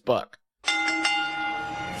read this book.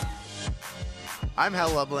 I'm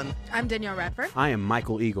Hal Lublin. I'm Danielle Radford. I am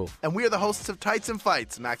Michael Eagle. And we are the hosts of Tights and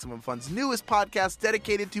Fights, Maximum Fun's newest podcast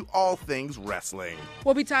dedicated to all things wrestling.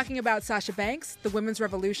 We'll be talking about Sasha Banks, the Women's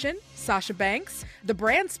Revolution, Sasha Banks, the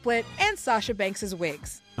brand split, and Sasha Banks'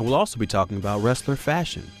 wigs. And we'll also be talking about wrestler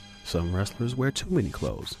fashion. Some wrestlers wear too many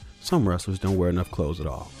clothes. Some wrestlers don't wear enough clothes at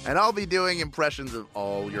all. And I'll be doing impressions of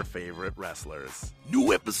all your favorite wrestlers.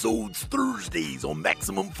 New episodes Thursdays on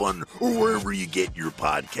Maximum Fun or wherever you get your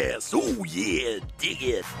podcasts. Oh, yeah, dig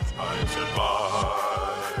it. Tights and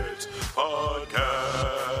Fights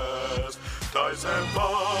Podcast. Tights and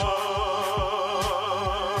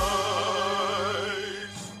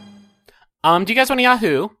Fights. Do you guys want a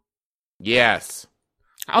Yahoo? Yes.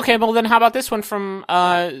 Okay, well then how about this one from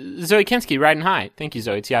Zoe Kinski, riding high. Thank you,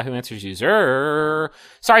 Zoe. It's Yahoo Answers user.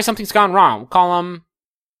 Sorry, something's gone wrong. We'll call him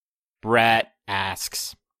Brett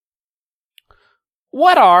asks,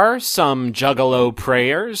 what are some Juggalo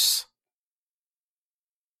prayers?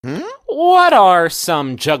 What are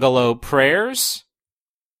some Juggalo prayers?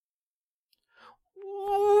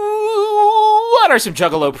 What are some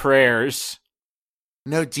Juggalo prayers?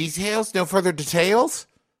 No details? No further details?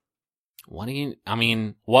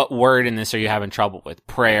 What word in this are you having trouble with?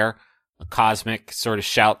 Prayer, a cosmic sort of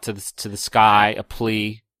shout to the sky, a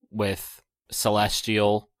plea with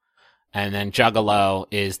celestial, and then Juggalo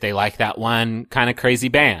is they like that one kind of crazy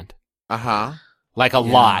band. Uh-huh. Like a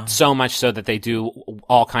lot, so much so that they do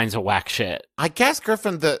all kinds of whack shit. I guess,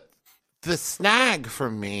 Griffin, the snag for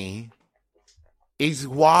me is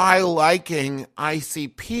why liking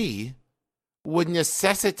ICP would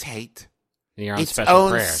necessitate Your own its special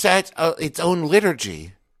own prayers. its own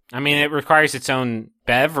liturgy. I mean, it requires its own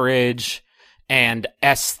beverage and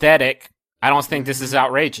aesthetic. I don't think this is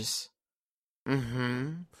outrageous.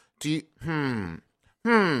 Mm-hmm.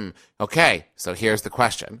 Okay, so here's the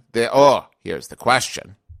question. Here's the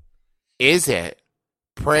question. Is it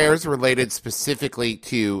prayers related specifically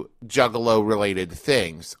to Juggalo-related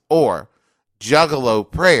things, or Juggalo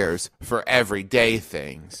prayers for everyday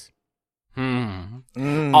things?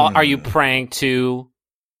 Are you praying to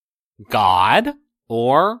God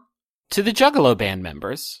or to the Juggalo band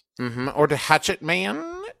members? Mm-hmm. Or to Hatchet Man?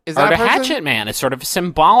 Is Or that to a person? Hatchet Man? It's sort of a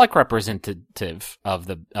symbolic representative of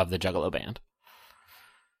the Juggalo band.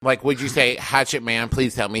 Like, would you say, Hatchet Man,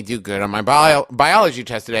 please help me do good on my biology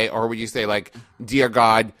test today? Or would you say, like, dear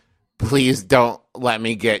God, please don't let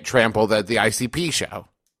me get trampled at the ICP show?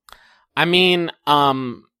 I mean,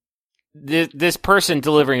 this person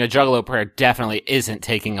delivering a Juggalo prayer definitely isn't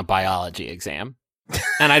taking a biology exam.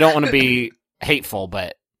 And I don't want to be hateful,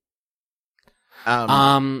 but...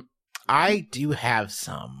 I do have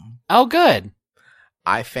some. Oh, good.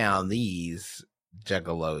 I found these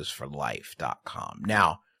juggalosforlife.com.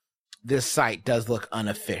 Now, this site does look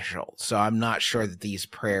unofficial, so I'm not sure that these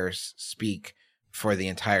prayers speak for the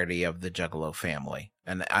entirety of the Juggalo family.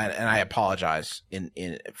 And I apologize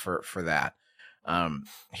for that.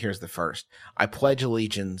 Here's the first. I pledge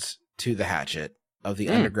allegiance to the hatchet of the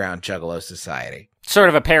Underground Juggalo Society. Sort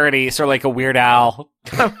of a parody, sort of like a Weird Al.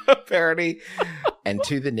 Parody. And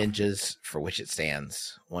to the ninjas for which it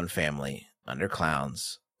stands. One family, under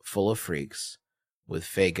clowns, full of freaks, with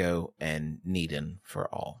Fago and Needon for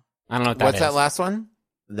all. I don't know what that What's is. that last one?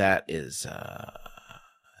 That is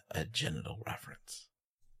a genital reference.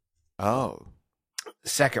 Oh.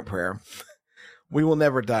 Second prayer. We will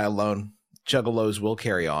never die alone. Juggalos will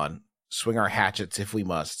carry on. Swing our hatchets if we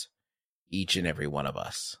must. Each and every one of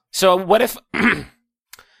us. So what if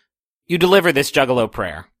you deliver this Juggalo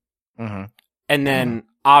prayer, Mm-hmm. and then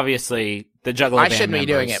obviously the Juggalo I band shouldn't be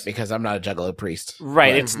doing members- it because I'm not a Juggalo priest.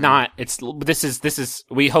 Right, But- it's not. This is.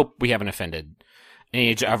 We hope we haven't offended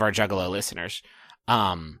any of our Juggalo listeners.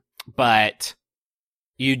 But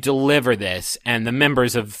you deliver this, and the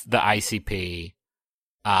members of the ICP,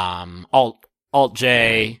 Alt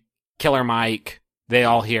J, Killer Mike, they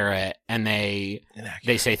all hear it, and they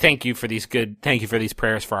say thank you for these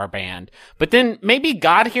prayers for our band. But then maybe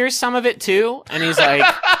God hears some of it too, and he's like,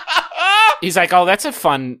 oh,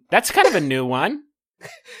 that's kind of a new one.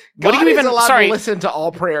 God What do you even? is allowed Sorry. to listen to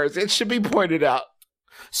all prayers. It should be pointed out.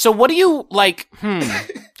 So what do you like?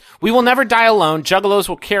 We will never die alone. Juggalos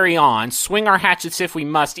will carry on. Swing our hatchets if we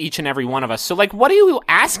must, each and every one of us. So like, what are you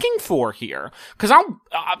asking for here? Because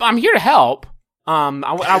I'm here to help. I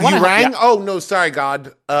want You to rang? Oh, no, sorry,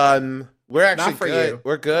 God. We're actually Not for good. you.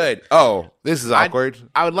 We're good. Oh, this is awkward.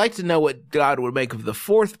 I would like to know what God would make of the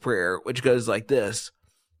fourth prayer, which goes like this.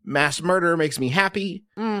 Mass murder makes me happy.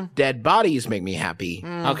 Dead bodies make me happy.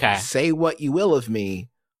 Okay. Say what you will of me.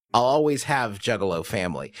 I'll always have Juggalo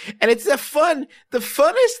Family. And it's the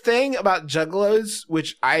funnest thing about Juggalos,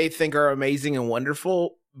 which I think are amazing and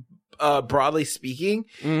wonderful, broadly speaking,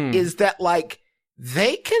 is that like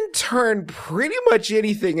they can turn pretty much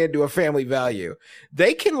anything into a family value.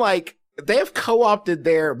 They have co-opted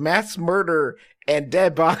their mass murder and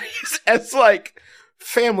dead bodies as like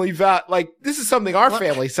family like this is something our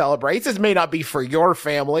family celebrates. This may not be for your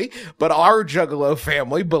family, but our Juggalo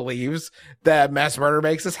family believes that mass murder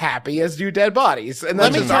makes us happy, as do dead bodies, and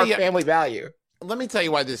that's just our family value. Let me tell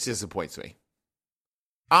you why this disappoints me.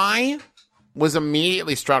 I was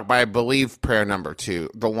immediately struck by, I believe, prayer number 2,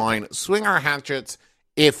 the line, swing our hatchets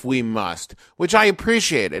if we must, which I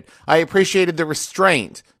appreciated. I appreciated the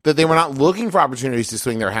restraint, that they were not looking for opportunities to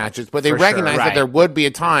swing their hatchets, but they recognized that there would be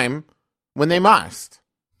a time when they must.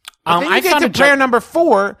 But then you get to prayer number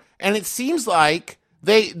 4, and it seems like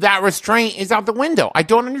that restraint is out the window. I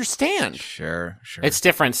don't understand. Sure. It's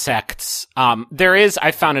different sects.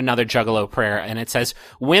 I found another Juggalo prayer, and it says,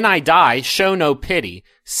 when I die, show no pity.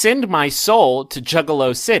 Send my soul to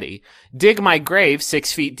Juggalo City. Dig my grave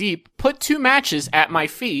 6 feet deep. Put 2 matches at my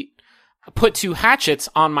feet. Put 2 hatchets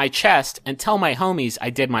on my chest and tell my homies I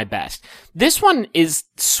did my best. This one is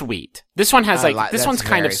sweet. This one has this one's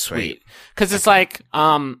kind of sweet. Cause it's like,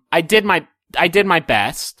 I did my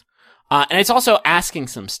best. And it's also asking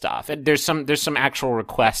some stuff. There's some actual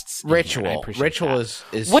requests. Ritual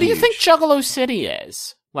is what do you huge. think Juggalo City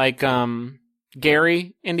is? Like,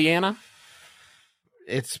 Gary, Indiana?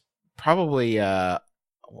 It's probably,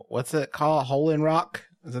 what's it called? Hole in Rock?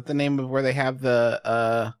 Is that the name of where they have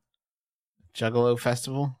the, Juggalo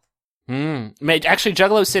Festival? Actually,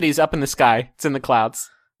 Juggalo City is up in the sky. It's in the clouds.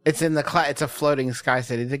 It's in the it's a floating sky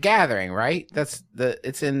city. The Gathering, right? That's the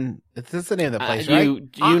name of the place, right?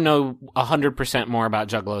 You know 100% more about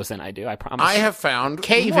Juggalos than I do, I promise. I have found Rock.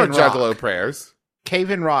 more Juggalo prayers.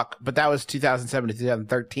 Cave in Rock, but that was 2007 to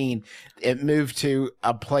 2013. It moved to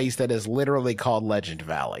a place that is literally called Legend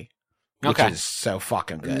Valley, which is so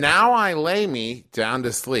fucking good. Now I lay me down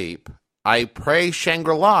to sleep. I pray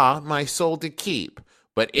Shangri-La my soul to keep.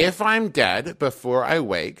 But if I'm dead before I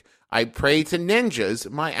wake, I pray to ninjas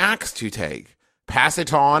my axe to take. Pass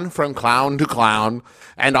it on from clown to clown,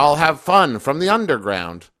 and I'll have fun from the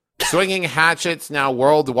underground. Swinging hatchets now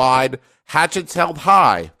worldwide, hatchets held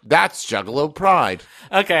high. That's Juggalo pride.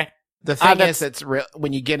 Okay. The thing is,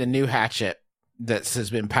 when you get a new hatchet that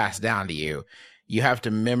has been passed down to you, you have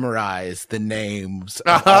to memorize the names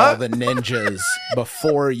of all the ninjas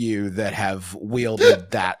before you that have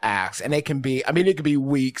wielded that axe. And it can be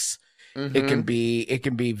weeks. Mm-hmm. It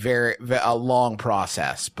can be very a long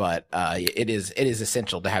process, but it is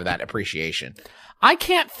essential to have that appreciation. I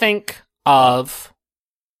can't think of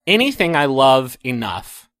anything I love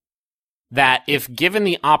enough that if given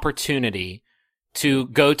the opportunity to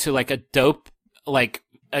go to like a dope,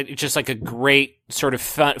 just like a great sort of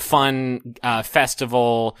fun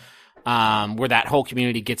festival where that whole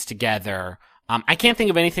community gets together, I can't think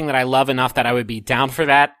of anything that I love enough that I would be down for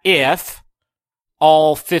that if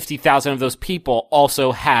all 50,000 of those people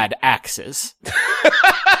also had axes.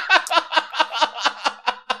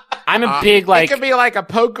 I'm a big, it could be like a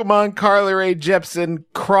Pokemon Carly Rae Jepsen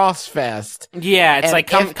crossfest. Yeah, it's like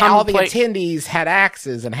come all the play, attendees had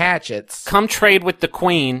axes and hatchets. Come trade with the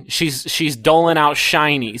queen. She's doling out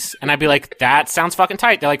shinies, and I'd be like, that sounds fucking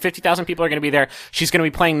tight. They're like 50,000 people are gonna be there. She's gonna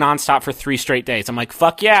be playing nonstop for 3 straight days. I'm like,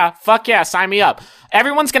 fuck yeah, sign me up.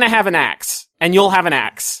 Everyone's gonna have an axe, and you'll have an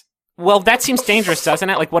axe. Well, that seems dangerous, doesn't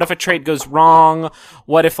it? Like, what if a trade goes wrong?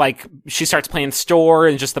 What if, like, she starts playing store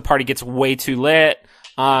and just the party gets way too lit?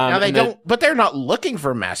 Now but they're not looking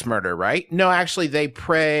for mass murder, right? No, actually, they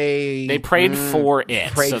pray. They prayed for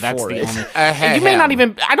it, so that's the only. And you may not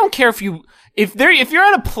even. I don't care if you're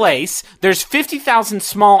at a place. There's 50,000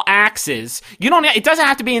 small axes. You don't. It doesn't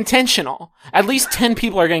have to be intentional. At least 10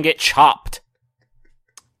 people are going to get chopped.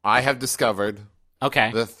 I have discovered.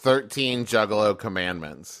 Okay. The 13 Juggalo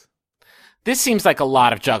commandments. This seems like a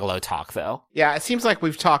lot of Juggalo talk, though. Yeah, it seems like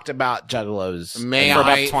we've talked about Juggalos for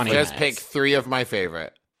about 20 minutes. Just pick 3 of my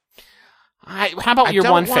favorite? How about your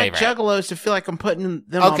one favorite? I don't want Juggalos to feel like I'm putting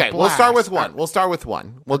them on blast. We'll start with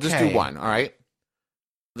one. We'll just do one, all right?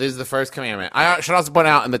 This is the first commandment. I should also point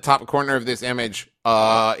out in the top corner of this image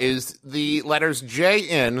is the letters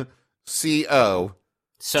JNCO.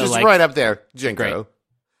 So just like, right up there, Jinko.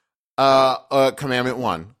 Commandment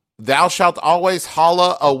 1. Thou shalt always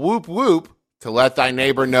holla a whoop whoop to let thy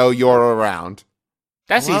neighbor know you're around.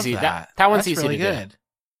 That's easy. That one's easy really to good.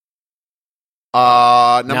 do.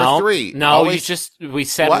 Number 3. No, always... we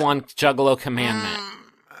said what? One Juggalo commandment.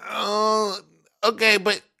 Okay,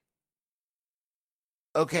 but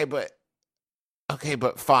Okay,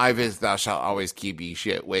 but 5 is thou shalt always keep ye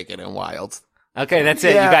shit wicked and wild. Okay, that's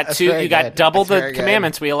it. Yeah, You got that's two. very You got good. double That's the very good.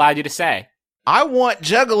 commandments we allowed you to say. I want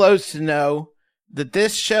juggalos to know that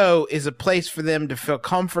this show is a place for them to feel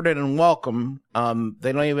comforted and welcome.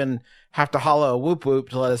 They don't even have to hollow a whoop whoop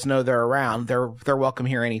to let us know they're around. They're welcome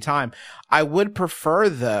here anytime. I would prefer,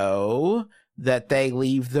 though, that they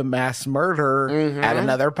leave the mass murder at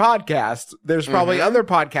another podcast. There's probably other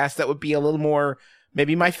podcasts that would be a little more,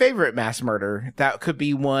 maybe my favorite mass murder. That could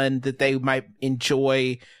be one that they might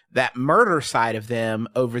enjoy that murder side of them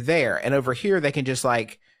over there. And over here, they can just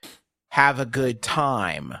like have a good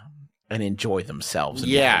time and enjoy themselves.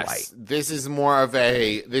 Yes, this is more of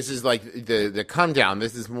this is like the come down.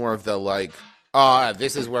 This is more of the like,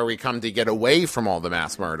 this is where we come to get away from all the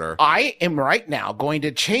mass murder. I am right now going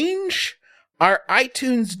to change our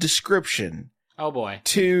iTunes description Oh boy.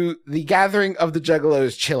 to the Gathering of the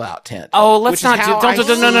Juggalos chill out tent. Oh, let's which not is do. how Don't.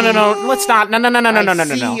 I No. Let's not. No.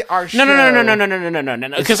 I see our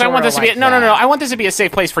No. Because I want this to be like no. that. I want this to be a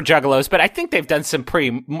safe place for juggalos. But I think they've done some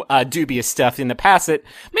pretty dubious stuff in the past. That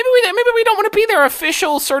maybe we don't want to be their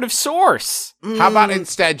official sort of source. How about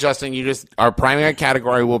instead, Justin? Our primary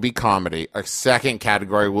category will be comedy. Our second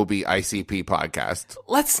category will be ICP podcast.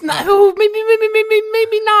 Let's not. Oh,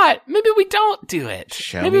 maybe not. Maybe we don't do it.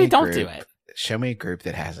 Maybe we don't do it. Show me a group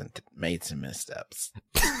that hasn't made some missteps.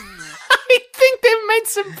 I think they've made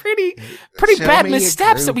some pretty Show bad me a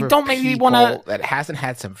missteps that we group don't of maybe want to. people that hasn't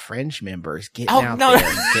had some fringe members getting Oh, out no. there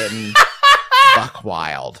and getting buck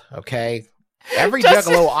wild. Okay, every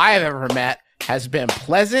Justin- juggalo I have ever met has been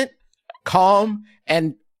pleasant, calm,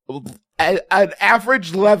 and an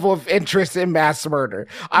average level of interest in mass murder.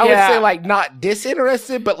 I would Yeah. say like not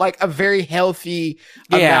disinterested, but like a very healthy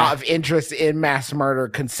amount of interest in mass murder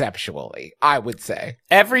conceptually, I would say.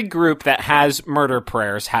 Every group that has murder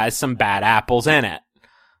prayers has some bad apples in it.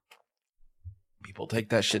 People take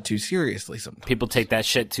that shit too seriously sometimes. People take that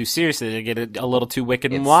shit too seriously. They get a little too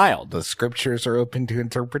wicked and wild. The scriptures are open to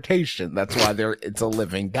interpretation. That's why it's a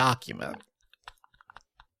living document.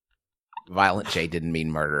 Violent J didn't mean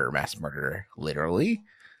murder or mass murder literally.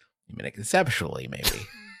 He meant it conceptually, maybe.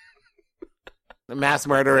 The mass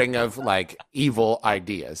murdering of like evil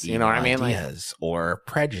ideas. You know what I mean? Like, Ideas or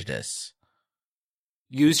prejudice.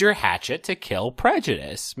 Use your hatchet to kill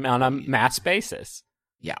prejudice on a mass basis.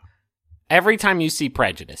 Yeah. Every time you see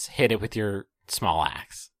prejudice, hit it with your small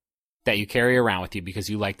axe that you carry around with you because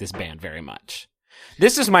you like this band very much.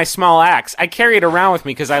 This is my small axe. I carry it around with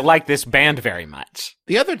me because I like this band very much.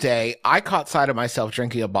 The other day, I caught sight of myself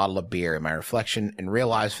drinking a bottle of beer in my reflection and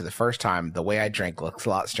realized for the first time the way I drink looks a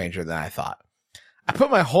lot stranger than I thought. I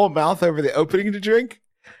put my whole mouth over the opening to drink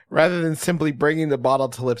rather than simply bringing the bottle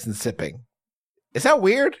to lips and sipping. Is that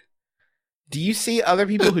weird? Do you see other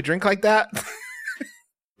people who drink like that?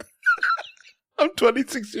 I'm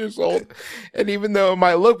 26 years old, and even though it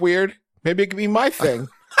might look weird, maybe it could be my thing.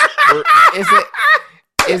 Or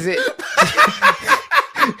is it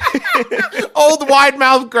old wide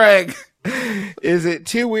mouth Greg. is it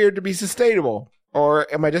too weird to be sustainable?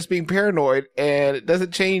 Or am I just being paranoid and it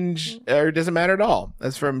doesn't change or it doesn't matter at all?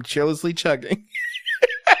 That's from Cheerlessly Chugging.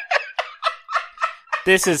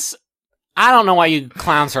 I don't know why you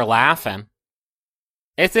clowns are laughing.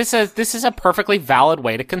 This is a perfectly valid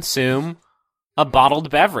way to consume a bottled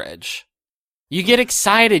beverage. You get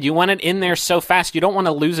excited. You want it in there so fast. You don't want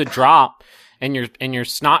to lose a drop in your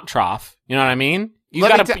snot trough. You know what I mean? You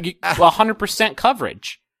got 100%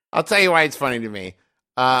 coverage. I'll tell you why it's funny to me.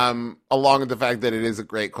 Along with the fact that it is a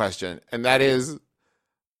great question, and that is,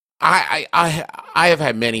 I have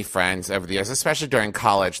had many friends over the years, especially during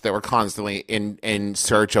college, that were constantly in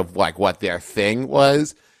search of like what their thing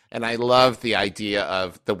was. And I love the idea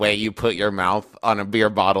of the way you put your mouth on a beer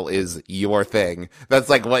bottle is your thing. That's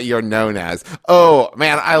like what you're known as. Oh,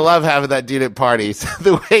 man, I love having that dude at parties.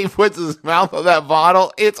 The way he puts his mouth on that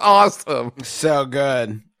bottle, it's awesome. So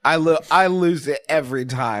good. I lose it every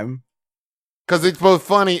time. Because it's both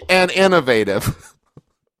funny and innovative.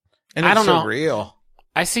 And I it's don't so know. real.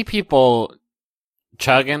 I see people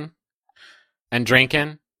chugging and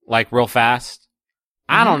drinking like real fast.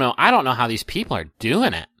 I don't know. I don't know how these people are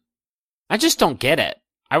doing it. I just don't get it.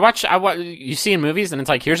 I watch, you see in movies and it's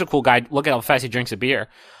like, here's a cool guy. Look at how fast he drinks a beer.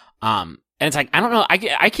 And it's like, I don't know.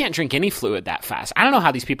 I can't drink any fluid that fast. I don't know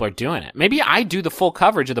how these people are doing it. Maybe I do the full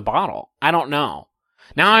coverage of the bottle. I don't know.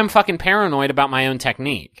 Now I'm fucking paranoid about my own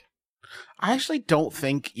technique. I actually don't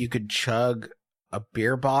think you could chug a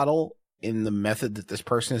beer bottle in the method that this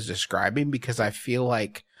person is describing because I feel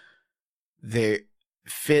like the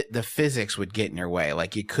physics would get in your way.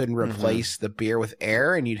 Like you couldn't replace the beer with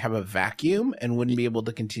air and you'd have a vacuum and wouldn't be able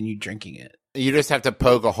to continue drinking it. You just have to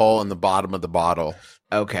poke a hole in the bottom of the bottle.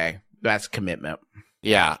 Okay, that's commitment.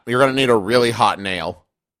 Yeah, you're going to need a really hot nail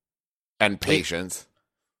and patience.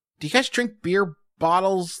 Do you guys drink beer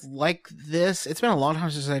bottles like this? It's been a long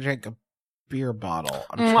time since I drank a beer bottle.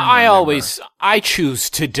 I choose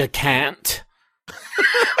to decant.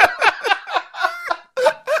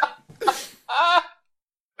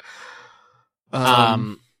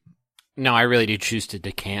 No, I really do choose to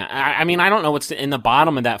decant. I mean, I don't know what's in the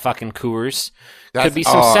bottom of that fucking Coors. Could be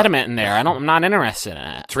some sediment in there. I'm not interested in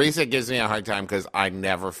it. Teresa gives me a hard time because I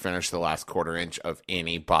never finish the last quarter inch of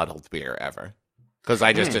any bottled beer ever. Because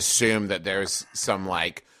I just assume that there's some,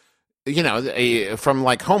 like, you know, from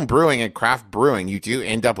like home brewing and craft brewing, you do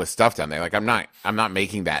end up with stuff down there. Like, I'm not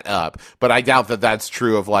making that up, but I doubt that that's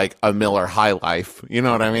true of like a Miller High Life. You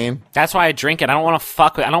know what I mean? That's why I drink it. I don't want to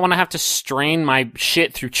fuck with. I don't want to have to strain my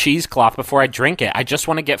shit through cheesecloth before I drink it. I just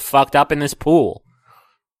want to get fucked up in this pool,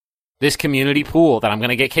 this community pool that I'm going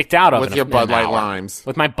to get kicked out of with your Bud Light limes.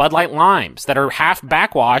 With my Bud Light limes that are half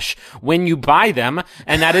backwash when you buy them,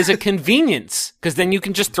 and that is a convenience because then you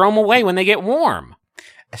can just throw them away when they get warm.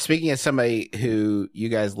 Speaking of somebody who you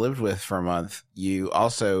guys lived with for a month, you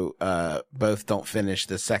also both don't finish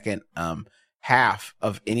the second half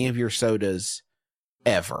of any of your sodas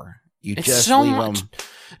ever. You It's just so leave much. them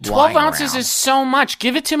 12 lying ounces around. is so much.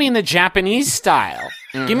 Give it to me in the Japanese style.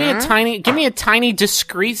 Give me a tiny,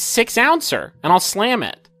 discreet 6-ouncer, and I'll slam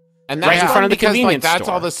it. And Right that's in front of the because, convenience like, that's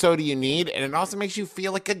store. all the soda you need, and it also makes you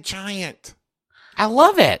feel like a giant. I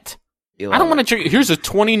love it. I don't want to drink. Here's a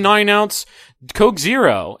 29-ounce Coke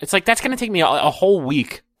Zero. It's like, that's going to take me a whole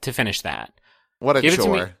week to finish that. What a Give it to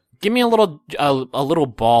me. chore. Give me a little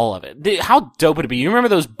ball of it. How dope would it be? You remember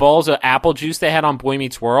those balls of apple juice they had on Boy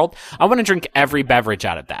Meets World? I want to drink every beverage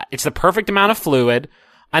out of that. It's the perfect amount of fluid,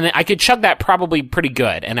 and I could chug that probably pretty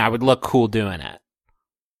good, and I would look cool doing it.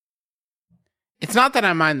 It's not that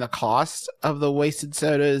I mind the cost of the wasted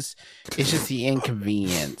sodas. It's just the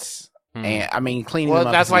inconvenience. And I mean, cleaning them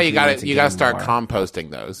up. That's is why you got inconvenient to you got to to start get more.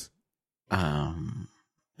 composting those.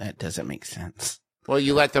 That doesn't make sense. Well,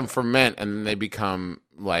 you let them ferment, and then they become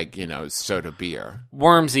like, you know, soda beer.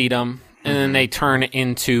 Worms eat them, and then they turn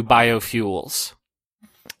into biofuels.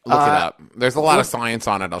 Look it up. There's a lot of science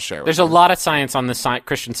on it. I'll share. There's a lot of science on the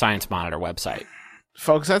Christian Science Monitor website.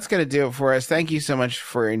 Folks, that's going to do it for us. Thank you so much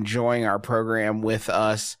for enjoying our program with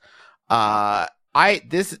us.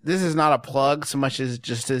 This is not a plug so much as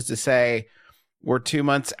just as to say we're 2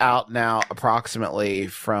 months out now, approximately,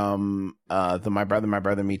 from the My Brother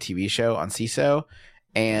Me TV show on CISO,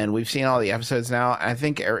 and we've seen all the episodes now. I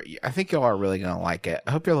think y'all are really going to like it.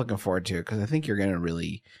 I hope you're looking forward to it because I think you're going to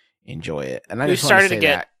really enjoy it. And we've started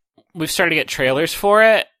to get trailers for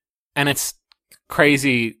it, and it's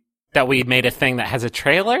crazy that we made a thing that has a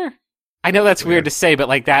trailer. I know that's weird to say, but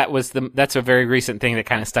like that's a very recent thing that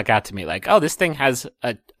kind of stuck out to me. Like, oh, this thing has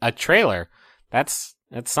a trailer. That's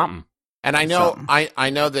something. And I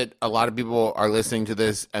know that a lot of people are listening to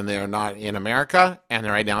this and they're not in America, and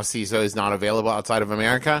right now CISO is not available outside of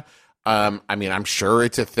America. I mean, I'm sure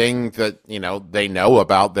it's a thing that, you know, they know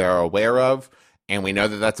about, they're aware of, and we know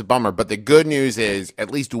that that's a bummer. But the good news is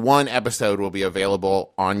at least one episode will be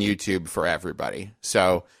available on YouTube for everybody.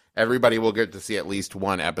 So everybody will get to see at least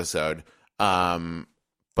one episode.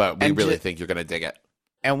 But we really think you're going to dig it.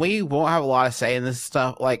 And we won't have a lot of say in this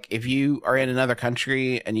stuff. Like, if you are in another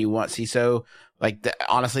country and you want CISO, like,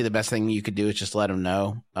 honestly, the best thing you could do is just let them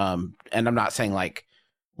know. And I'm not saying, like,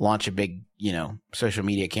 launch a big, you know, social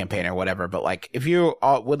media campaign or whatever. But, like, if you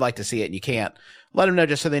would like to see it and you can't, let them know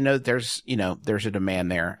just so they know that there's, you know, there's a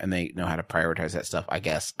demand there and they know how to prioritize that stuff, I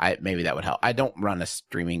guess. Maybe that would help. I don't run a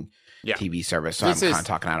streaming TV service, so I'm kind of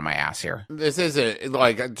talking out of my ass here. This isn't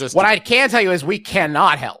like just what I can tell you is we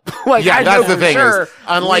cannot help. Like, yeah, I that's know the thing. sure Is,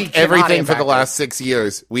 unlike everything for the last 6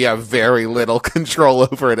 years, we have very little control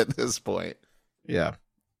over it at this point. Yeah.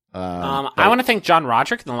 I want to thank John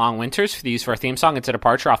Roderick and the Long Winters for the use of our theme song. It's a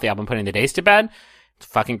departure off the album Putting the Days to Bed. It's a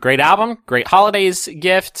fucking great album, great holidays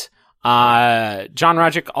gift. John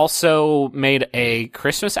Roderick also made a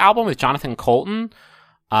Christmas album with Jonathan Colton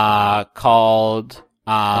called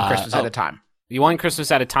Christmas at a Time. One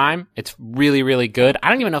Christmas at a Time. It's really, really good. I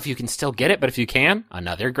don't even know if you can still get it, but if you can,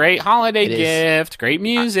 another great holiday gift, great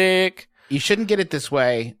music. You shouldn't get it this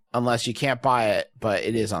way unless you can't buy it, but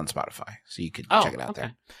it is on Spotify, so you could check it out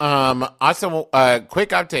there. Also, quick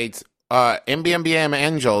updates. MBMBaM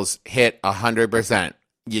Angels hit 100%.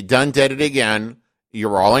 You done did it again.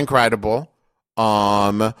 You're all incredible.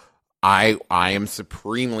 I am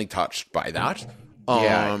supremely touched by that.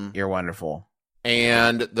 Yeah, you're wonderful.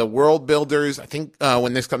 And the World Builders, I think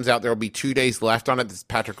when this comes out, there will be 2 days left on it. This is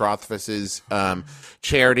Patrick Rothfuss's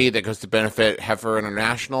charity that goes to benefit Heifer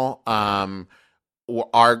International. Our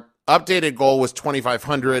updated goal was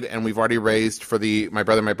 2,500, and we've already raised for the My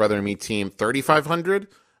Brother and Me team 3,500.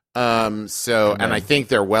 And I think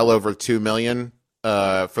they're well over 2 million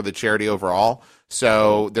for the charity overall.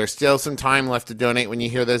 So there's still some time left to donate when you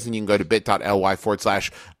hear this, and you can go to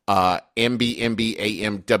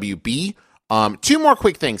bit.ly/MBMBAMWB. 2 more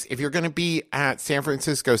quick things. If you're going to be at San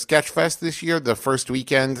Francisco Sketch Fest this year, the first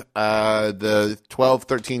weekend, the 12th,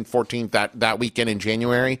 13th, 14th, that weekend in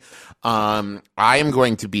January, I am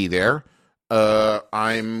going to be there.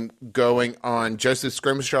 I'm going on Joseph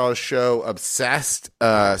Scrimshaw's show, Obsessed,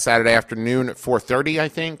 Saturday afternoon at 4:30, I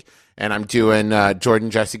think. And I'm doing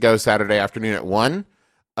Jordan Jesse Go Saturday afternoon at 1.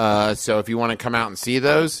 So if you want to come out and see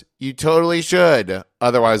those, you totally should.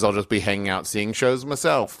 Otherwise, I'll just be hanging out seeing shows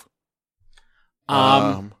myself.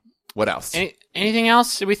 What else? Anything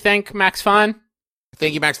else? Did we thank Max Fun?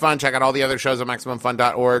 Thank you, Max Fun. Check out all the other shows at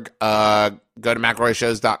MaximumFun.org. Go to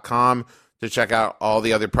McElroyShows.com to check out all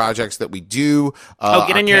the other projects that we do.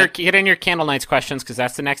 Get in your Candle Nights questions, because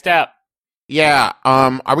that's the next step. Yeah.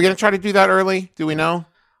 Are we going to try to do that early? Do we know?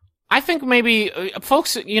 I think maybe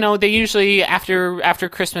folks, they usually after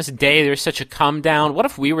Christmas Day, there's such a come down. What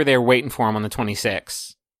if we were there waiting for them on the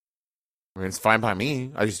 26th? I mean, it's fine by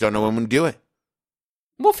me. I just don't know when we'll do it.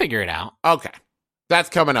 We'll figure it out. Okay. That's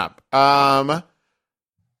coming up. Yeah,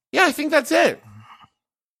 I think that's it.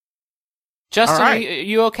 Justin, right.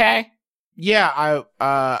 you okay? Yeah,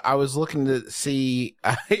 I was looking to see.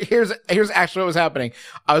 Here's actually what was happening.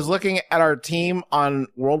 I was looking at our team on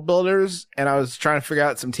World Builders, and I was trying to figure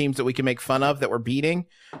out some teams that we can make fun of that we're beating.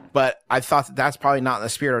 But I thought that's probably not in the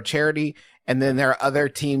spirit of charity. And then there are other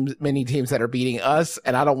teams, many teams that are beating us,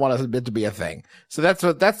 and I don't want it to be a thing. So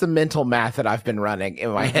that's the mental math that I've been running in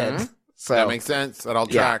my head. So that makes sense. That all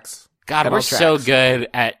tracks. God, we're so good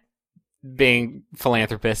at being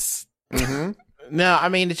philanthropists. Mm-hmm. No, I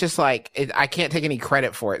mean, it's just like, I can't take any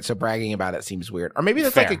credit for it, so bragging about it seems weird. Or maybe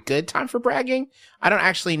that's Fair. like a good time for bragging. I don't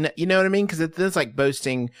actually know, you know what I mean? Because it's like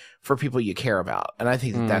boasting for people you care about. And I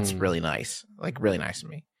think that's really nice. Like, really nice of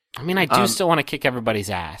me. I mean, I do still want to kick everybody's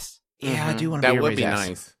ass. Yeah, I do want to That be would be everybody's ass.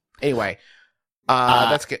 nice. Anyway,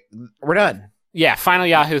 that's good. We're done. Yeah, final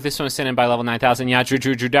Yahoo. This one was sent in by level 9000. Yeah,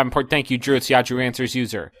 Drew Davenport. Thank you, Drew. It's Yahoo Answers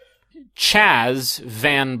user Chaz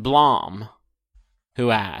Van Blom, who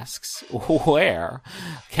asks, where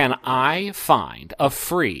can I find a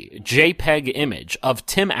free JPEG image of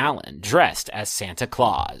Tim Allen dressed as Santa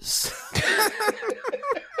Claus?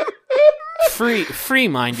 Free,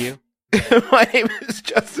 mind you. My name is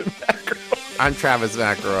Justin McElroy. I'm Travis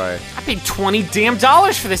McElroy. I paid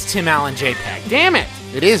 $20 for this Tim Allen JPEG. Damn it.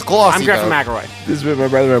 It is glossy. I'm Griffin though. McElroy. This has been my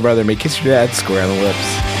brother, me. Kiss your dad square on the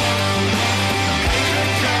lips.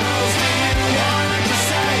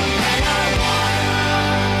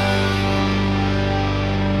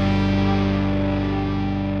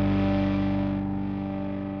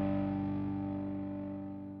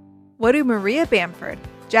 What do Maria Bamford,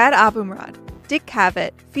 Jad Abumrad, Dick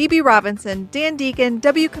Cavett, Phoebe Robinson, Dan Deacon,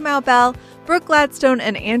 W. Kamau Bell, Brooke Gladstone,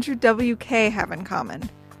 and Andrew W.K. have in common?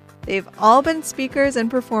 They've all been speakers and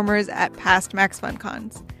performers at past Max Fun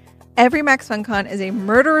Cons. Every Max Fun Con is a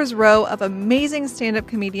murderer's row of amazing stand-up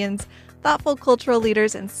comedians, thoughtful cultural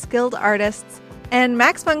leaders, and skilled artists, and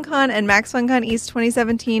Max Fun Con and Max Fun Con East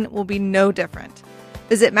 2017 will be no different.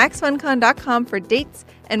 Visit MaxFunCon.com for dates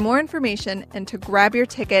and more information and to grab your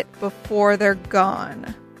ticket before they're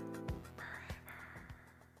gone.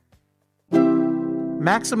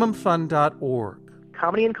 MaximumFun.org.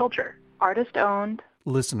 Comedy and culture. Artist owned.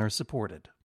 Listener supported.